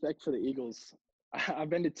much respect for the Eagles. I've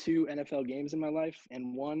been to 2 NFL games in my life,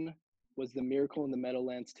 and one was the Miracle in the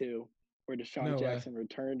Meadowlands 2, where Deshaun Jackson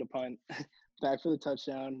returned a punt back for the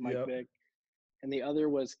touchdown, Mike Vick. And the other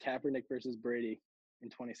was Kaepernick versus Brady in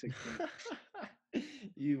 2016.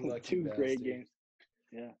 You lucky 2 bastard. Great games.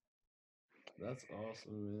 Yeah. That's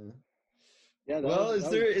awesome, man. Yeah. Well,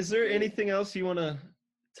 is there anything else you want to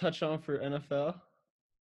touch on for NFL?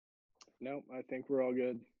 No, I think we're all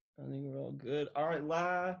good. All right,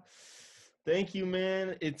 La. Thank you,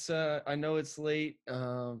 man. It's I know it's late.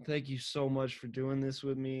 Thank you so much for doing this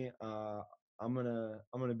with me. I'm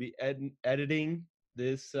gonna be editing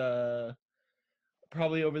this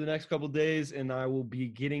probably over the next couple of days, and I will be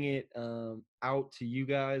getting it out to you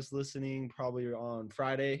guys listening probably on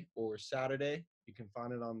Friday or Saturday. You can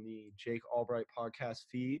find it on the Jake Albright podcast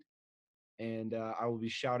feed, and I will be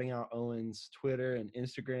shouting out Owen's Twitter and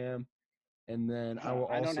Instagram, and then I will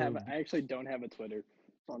also. I actually don't have a Twitter.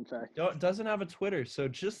 Fun fact. Doesn't have a Twitter, so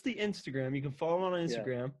just the Instagram. You can follow him on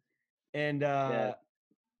Instagram, And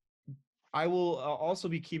I will also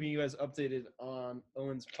be keeping you guys updated on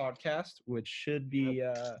Owen's podcast, which should be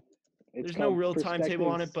there's no real timetable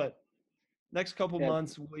on it, but next couple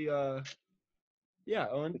months we Owen,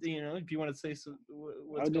 if you want to say so,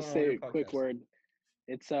 what's I'll just say a quick word.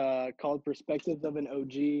 It's called Perspectives of an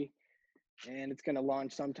OG, and it's gonna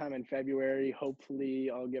launch sometime in February. Hopefully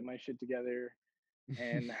I'll get my shit together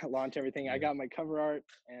and launch everything. I got my cover art,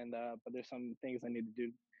 and but there's some things I need to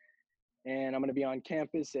do. And I'm going to be on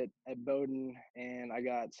campus at Bowdoin, and I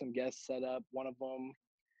got some guests set up. One of them,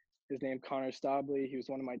 his name Connor Stobley. He was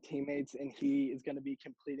one of my teammates, and he is going to be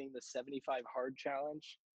completing the 75 hard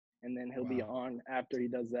challenge, and then he'll be on after he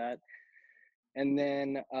does that. And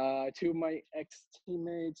then two of my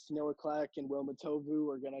ex-teammates, Noah Clack and Will Matovu,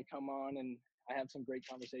 are going to come on, and I have some great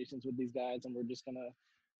conversations with these guys, and we're just going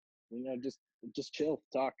to, just chill,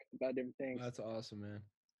 talk about different things. That's awesome, man.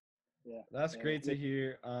 Yeah, that's great to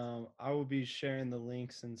hear. I will be sharing the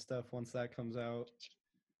links and stuff once that comes out.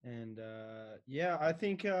 And I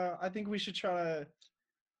think we should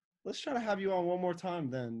let's try to have you on one more time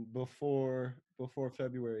then before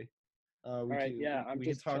February. All right, I'm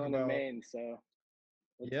just chilling in Maine, so.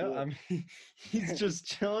 I mean, he's just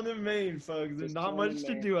chilling in Maine, folks. There's not much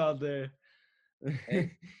to do out there.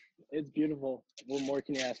 Hey, it's beautiful. What more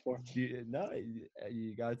can you ask for? No,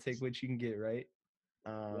 you gotta take what you can get, right?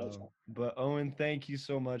 But Owen, thank you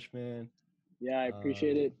so much, man. Yeah, I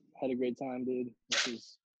appreciate it. Had a great time, dude. This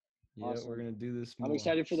is awesome. We're gonna do this more. I'm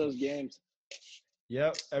excited for those games.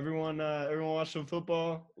 Yep, everyone watch some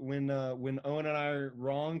football. When Owen and I are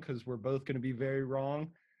wrong, because we're both gonna be very wrong,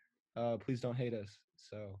 please don't hate us.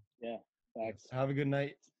 So yeah, facts. Have a good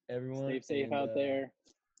night, everyone. Stay safe out there.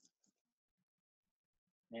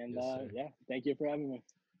 And thank you for having me.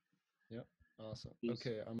 Yep, awesome. Peace.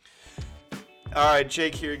 Okay, All right,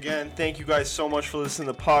 Jake here again. Thank you guys so much for listening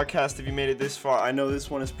to the podcast. If you made it this far, I know this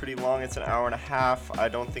one is pretty long. It's an hour and a half. I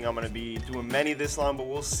don't think I'm going to be doing many this long, but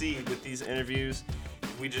we'll see with these interviews.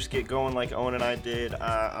 If we just get going like Owen and I did,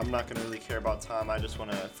 I'm not going to really care about time. I just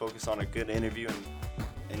want to focus on a good interview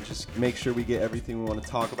and just make sure we get everything we want to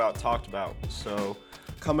talk about talked about. So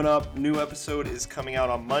coming up, new episode is coming out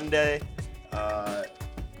on Monday.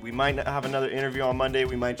 We might not have another interview on Monday.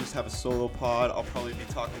 We might just have a solo pod. I'll probably be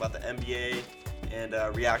talking about the NBA and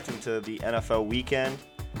reacting to the NFL weekend.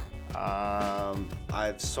 I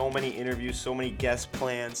have so many interviews, so many guest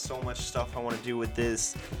plans, so much stuff I want to do with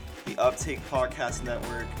this. The Uptake Podcast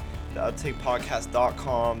Network, the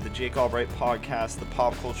uptakepodcast.com, the Jake Albright Podcast, the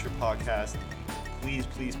Pop Culture Podcast. Please,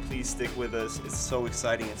 please, please stick with us. It's so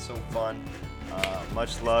exciting. It's so fun.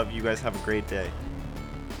 Much love. You guys have a great day.